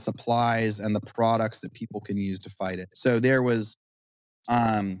businesses and the supplies and the products that people can use to fight it. So there was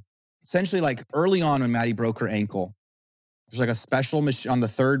essentially like early on when Maddie broke her ankle, there's like a special machine on the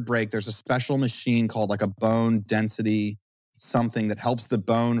third break. There's a special machine called like a bone density something that helps the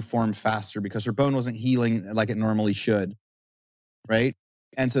bone form faster because her bone wasn't healing like it normally should. Right.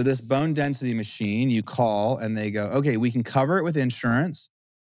 And so this bone density machine, you call and they go, okay, we can cover it with insurance,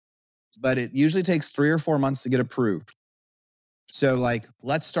 but it usually takes 3 or 4 months to get approved. So like,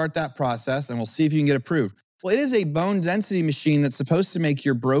 let's start that process and we'll see if you can get approved. Well, it is a bone density machine that's supposed to make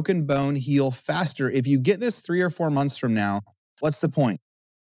your broken bone heal faster. If you get this 3 or 4 months from now, what's the point?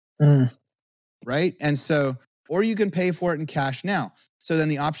 Right? And so, or you can pay for it in cash now. So then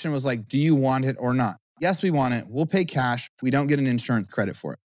the option was like, do you want it or not? Yes, we want it. We'll pay cash. We don't get an insurance credit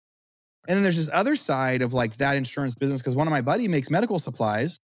for it. And then there's this other side of like that insurance business, because one of my buddy makes medical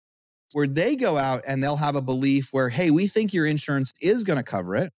supplies where they go out and they'll have a belief where, hey, we think your insurance is going to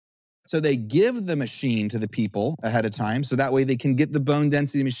cover it. So they give the machine to the people ahead of time. So that way they can get the bone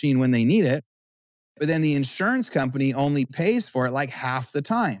density machine when they need it. But then the insurance company only pays for it like half the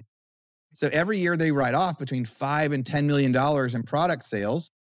time. So every year they write off between $5 and $10 million in product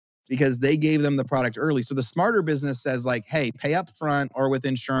sales because they gave them the product early. So the smarter business says like, hey, pay up front or with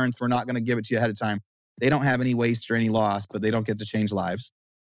insurance. We're not going to give it to you ahead of time. They don't have any waste or any loss, but they don't get to change lives.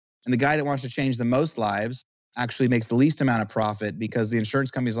 And the guy that wants to change the most lives actually makes the least amount of profit because the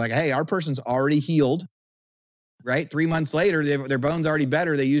insurance company's like, hey, our person's already healed, right? 3 months later, their bone's already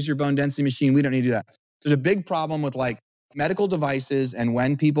better. They use your bone density machine. We don't need to do that. There's a big problem with like medical devices and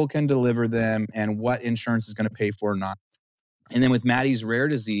when people can deliver them and what insurance is going to pay for or not. And then with Maddie's rare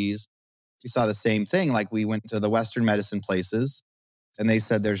disease, we saw the same thing. Like we went to the Western medicine places and they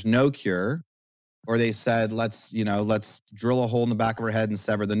said there's no cure. Or they said, let's drill a hole in the back of her head and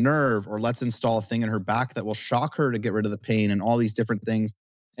sever the nerve, or let's install a thing in her back that will shock her to get rid of the pain and all these different things.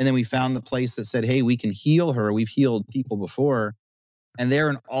 And then we found the place that said, hey, we can heal her. We've healed people before. And they're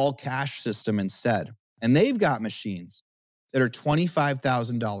an all cash system instead. And they've got machines that are $25,000,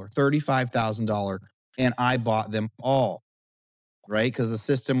 $35,000. And I bought them all, right? Because the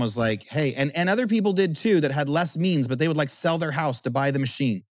system was like, hey, and other people did too that had less means, but they would like sell their house to buy the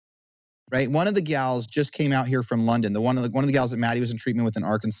machine. Right. One of the gals just came out here from London. One of the gals that Maddie was in treatment with in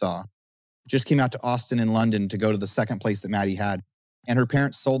Arkansas just came out to Austin in London to go to the second place that Maddie had. And her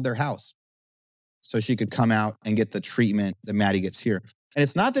parents sold their house so she could come out and get the treatment that Maddie gets here. And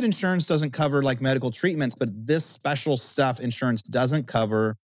it's not that insurance doesn't cover like medical treatments, but this special stuff insurance doesn't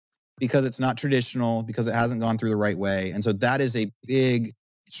cover because it's not traditional, because it hasn't gone through the right way. And so that is a big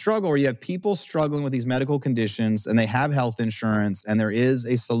struggle where you have people struggling with these medical conditions and they have health insurance and there is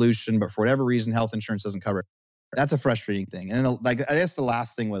a solution, but for whatever reason, health insurance doesn't cover it. That's a frustrating thing. And then like, I guess the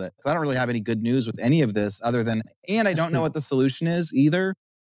last thing with it, because I don't really have any good news with any of this other than, and I don't know what the solution is either.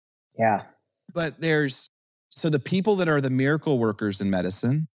 Yeah. But so the people that are the miracle workers in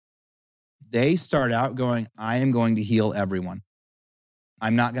medicine, they start out going, I am going to heal everyone.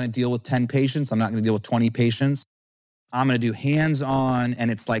 I'm not going to deal with 10 patients. I'm not going to deal with 20 patients. I'm going to do hands-on,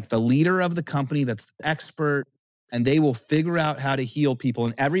 and it's like the leader of the company that's the expert, and they will figure out how to heal people.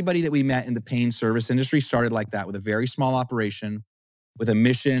 And everybody that we met in the pain service industry started like that with a very small operation, with a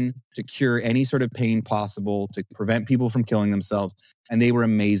mission to cure any sort of pain possible, to prevent people from killing themselves. And they were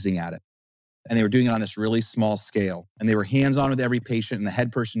amazing at it. And they were doing it on this really small scale. And they were hands-on with every patient, and the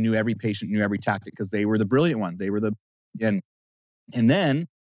head person knew every patient, knew every tactic because they were the brilliant one. They were and then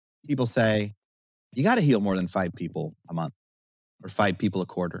people say, you got to heal more than 5 people a month or 5 people a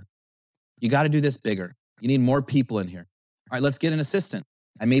quarter. You got to do this bigger. You need more people in here. All right, let's get an assistant.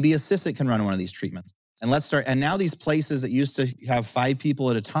 And maybe assistant can run one of these treatments. And let's start. And now these places that used to have 5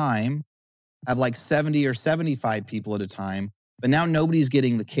 people at a time have like 70 or 75 people at a time. But now nobody's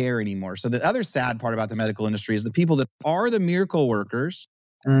getting the care anymore. So the other sad part about the medical industry is the people that are the miracle workers,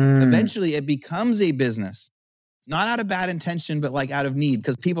 eventually it becomes a business. It's not out of bad intention, but like out of need,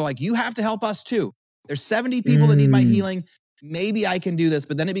 because people are like, you have to help us too. There's 70 people that need my healing. Maybe I can do this,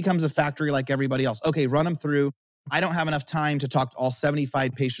 but then it becomes a factory like everybody else. Okay, run them through. I don't have enough time to talk to all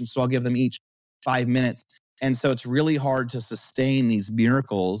 75 patients, so I'll give them each 5 minutes. And so it's really hard to sustain these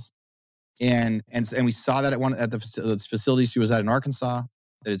miracles. And we saw that at the facility she was at in Arkansas,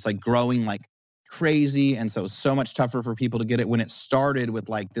 that it's like growing like crazy. And so it was so much tougher for people to get it when it started with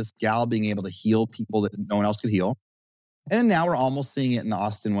like this gal being able to heal people that no one else could heal. And now we're almost seeing it in the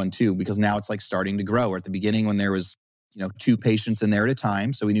Austin one too, because now it's like starting to grow. Or at the beginning when there was, 2 patients in there at a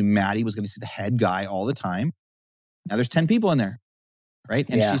time. So we knew Maddie was going to see the head guy all the time. Now there's 10 people in there, right?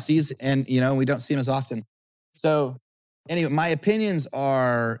 And she sees, and we don't see him as often. So anyway, my opinions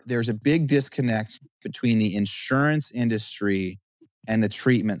are there's a big disconnect between the insurance industry and the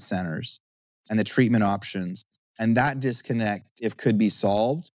treatment centers and the treatment options. And that disconnect, if could be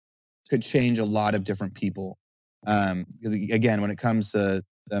solved, could change a lot of different people. Because again, when it comes to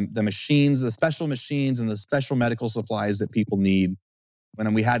the machines, the special machines and the special medical supplies that people need,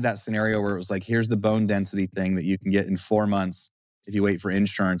 when we had that scenario where it was like, here's the bone density thing that you can get in 4 months if you wait for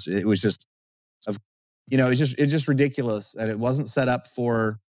insurance, it was just, it's just ridiculous. And it wasn't set up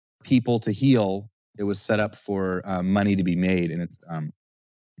for people to heal. It was set up for money to be made. And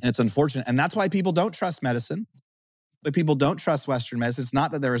it's unfortunate. And that's why people don't trust medicine. But people don't trust Western medicine. It's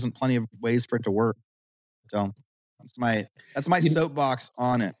not that there isn't plenty of ways for it to work. So that's my soapbox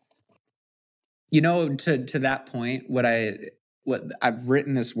on it. To that point, what I've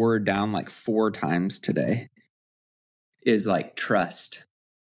written this word down like 4 times today is like trust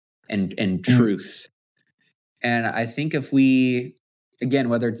and truth. And I think if we, again,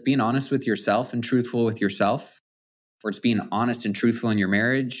 whether it's being honest with yourself and truthful with yourself, or it's being honest and truthful in your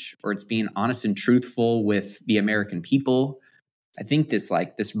marriage, or it's being honest and truthful with the American people, I think this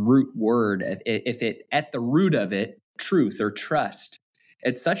root word, if it at the root of it, truth or trust,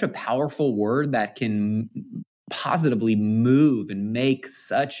 it's such a powerful word that can positively move and make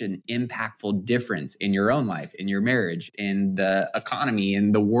such an impactful difference in your own life, in your marriage, in the economy,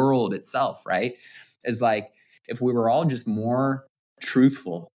 in the world itself, right? It's like if we were all just more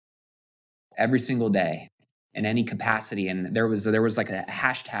truthful every single day in any capacity. And there was like a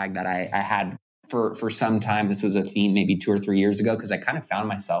hashtag that I had for some time. This was a theme maybe 2 or 3 years ago, because I kind of found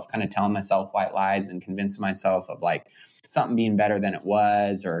myself kind of telling myself white lies and convincing myself of like something being better than it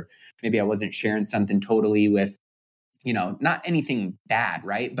was, or maybe I wasn't sharing something totally with, not anything bad,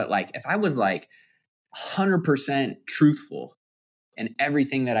 right? But like if I was like 100% truthful in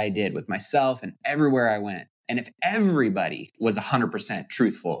everything that I did with myself and everywhere I went, and if everybody was 100%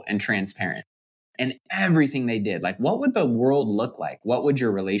 truthful and transparent in everything they did, like what would the world look like? What would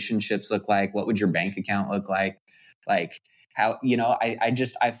your relationships look like? What would your bank account look like? Like how,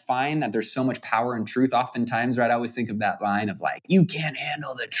 I find that there's so much power in truth. Oftentimes, right? I always think of that line of like, you can't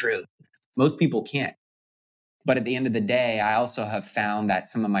handle the truth. Most people can't. But at the end of the day, I also have found that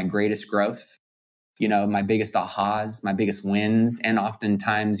some of my greatest growth, my biggest ahas, my biggest wins, and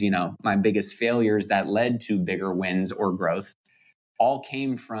oftentimes, my biggest failures that led to bigger wins or growth all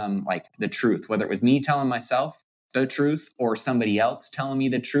came from like the truth, whether it was me telling myself the truth or somebody else telling me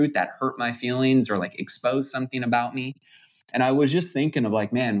the truth that hurt my feelings or like exposed something about me. And I was just thinking of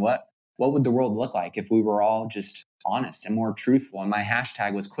like, man, what would the world look like if we were all just honest and more truthful? And my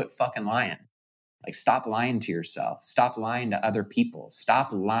hashtag was quit fucking lying. Like, stop lying to yourself. Stop lying to other people.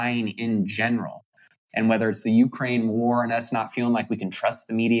 Stop lying in general. And whether it's the Ukraine war and us not feeling like we can trust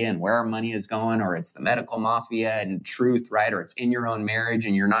the media and where our money is going, or it's the medical mafia and truth, right? Or it's in your own marriage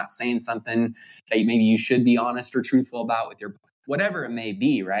and you're not saying something that maybe you should be honest or truthful about with your, whatever it may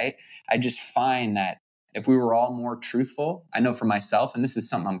be, right? I just find that if we were all more truthful, I know for myself, and this is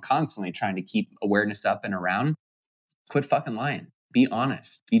something I'm constantly trying to keep awareness up and around, quit fucking lying. Be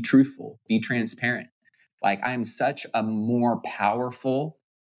honest, be truthful, be transparent. Like I am such a more powerful,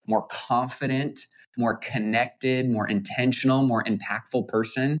 more confident, more connected, more intentional, more impactful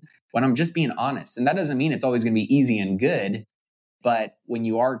person when I'm just being honest. And that doesn't mean it's always going to be easy and good, but when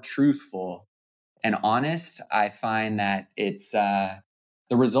you are truthful and honest, I find that it's the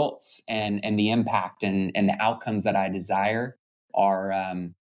results and the impact and the outcomes that I desire are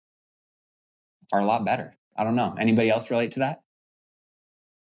a lot better. I don't know. Anybody else relate to that?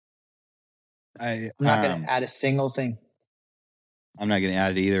 I'm not going to add a single thing. I'm not going to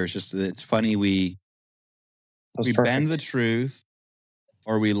add it either. It's just, it's funny. We bend the truth,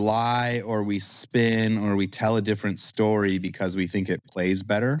 or we lie, or we spin, or we tell a different story because we think it plays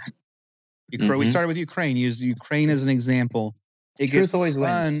better. We started with Ukraine. Used Ukraine as an example. Truth always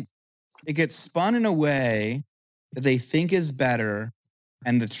wins. It gets spun in a way that they think is better,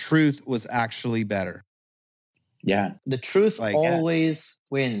 and the truth was actually better. Yeah, the truth always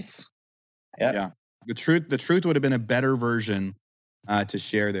wins. Yeah. The truth would have been a better version to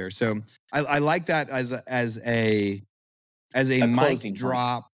share there. So I like that as a mic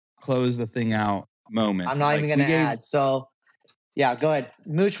drop, close the thing out moment. I'm not even going to add. So yeah, go ahead.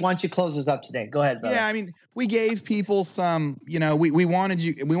 Mooch, why don't you close us up today? Go ahead, brother. Yeah, I mean, we gave people some, we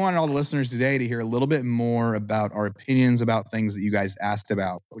wanted all the listeners today to hear a little bit more about our opinions about things that you guys asked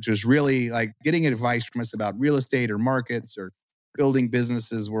about, which was really like getting advice from us about real estate or markets or building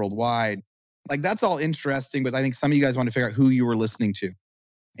businesses worldwide. Like that's all interesting, but I think some of you guys want to figure out who you were listening to.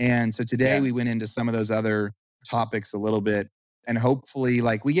 And so today we went into some of those other topics a little bit. And hopefully,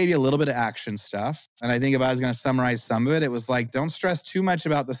 like, we gave you a little bit of action stuff. And I think if I was going to summarize some of it, it was like, don't stress too much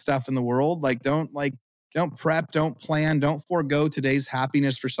about the stuff in the world. Don't prep, don't plan, don't forego today's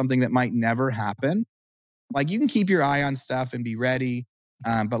happiness for something that might never happen. Like, you can keep your eye on stuff and be ready,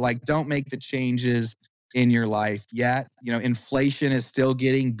 but like, don't make the changes in your life yet. You know, inflation is still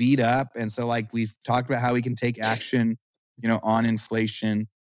getting beat up. And so, like, we've talked about how we can take action, you know, on inflation.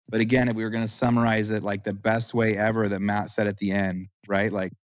 But again, if we were going to summarize it, like the best way ever that Matt said at the end, right?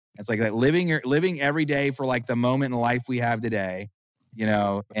 Like, it's like that living every day for like the moment in life we have today, you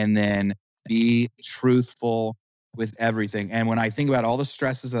know, and then be truthful with everything. And when I think about all the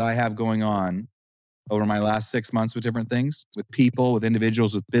stresses that I have going on over my last 6 months with different things, with people, with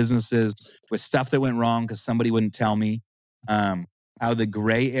individuals, with businesses, with stuff that went wrong because somebody wouldn't tell me, how the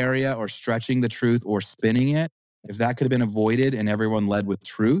gray area or stretching the truth or spinning it, if that could have been avoided and everyone led with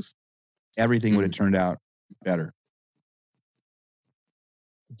truth, everything would have turned out better.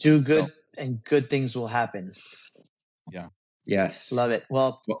 Do good and good things will happen. Yeah. Yes. Love it.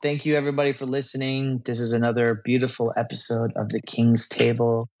 Well, thank you everybody for listening. This is another beautiful episode of the King's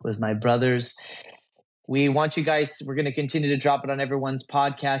Table with my brothers. We want you guys, we're going to continue to drop it on everyone's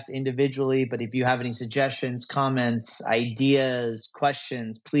podcast individually, but if you have any suggestions, comments, ideas,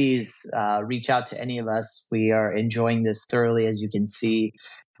 questions, please reach out to any of us. We are enjoying this thoroughly, as you can see.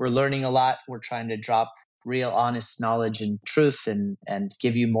 We're learning a lot. We're trying to drop real honest knowledge and truth and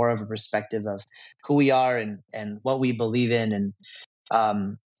give you more of a perspective of who we are and what we believe in.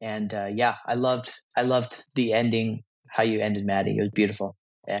 Yeah, I loved the ending, how you ended, Maddie. It was beautiful.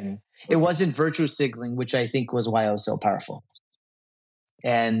 And it wasn't virtue signaling, which I think was why it was so powerful.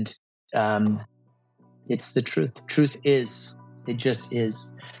 And it's the truth. Truth is, it just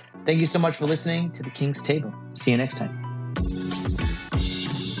is. Thank you so much for listening to the King's Table. See you next time.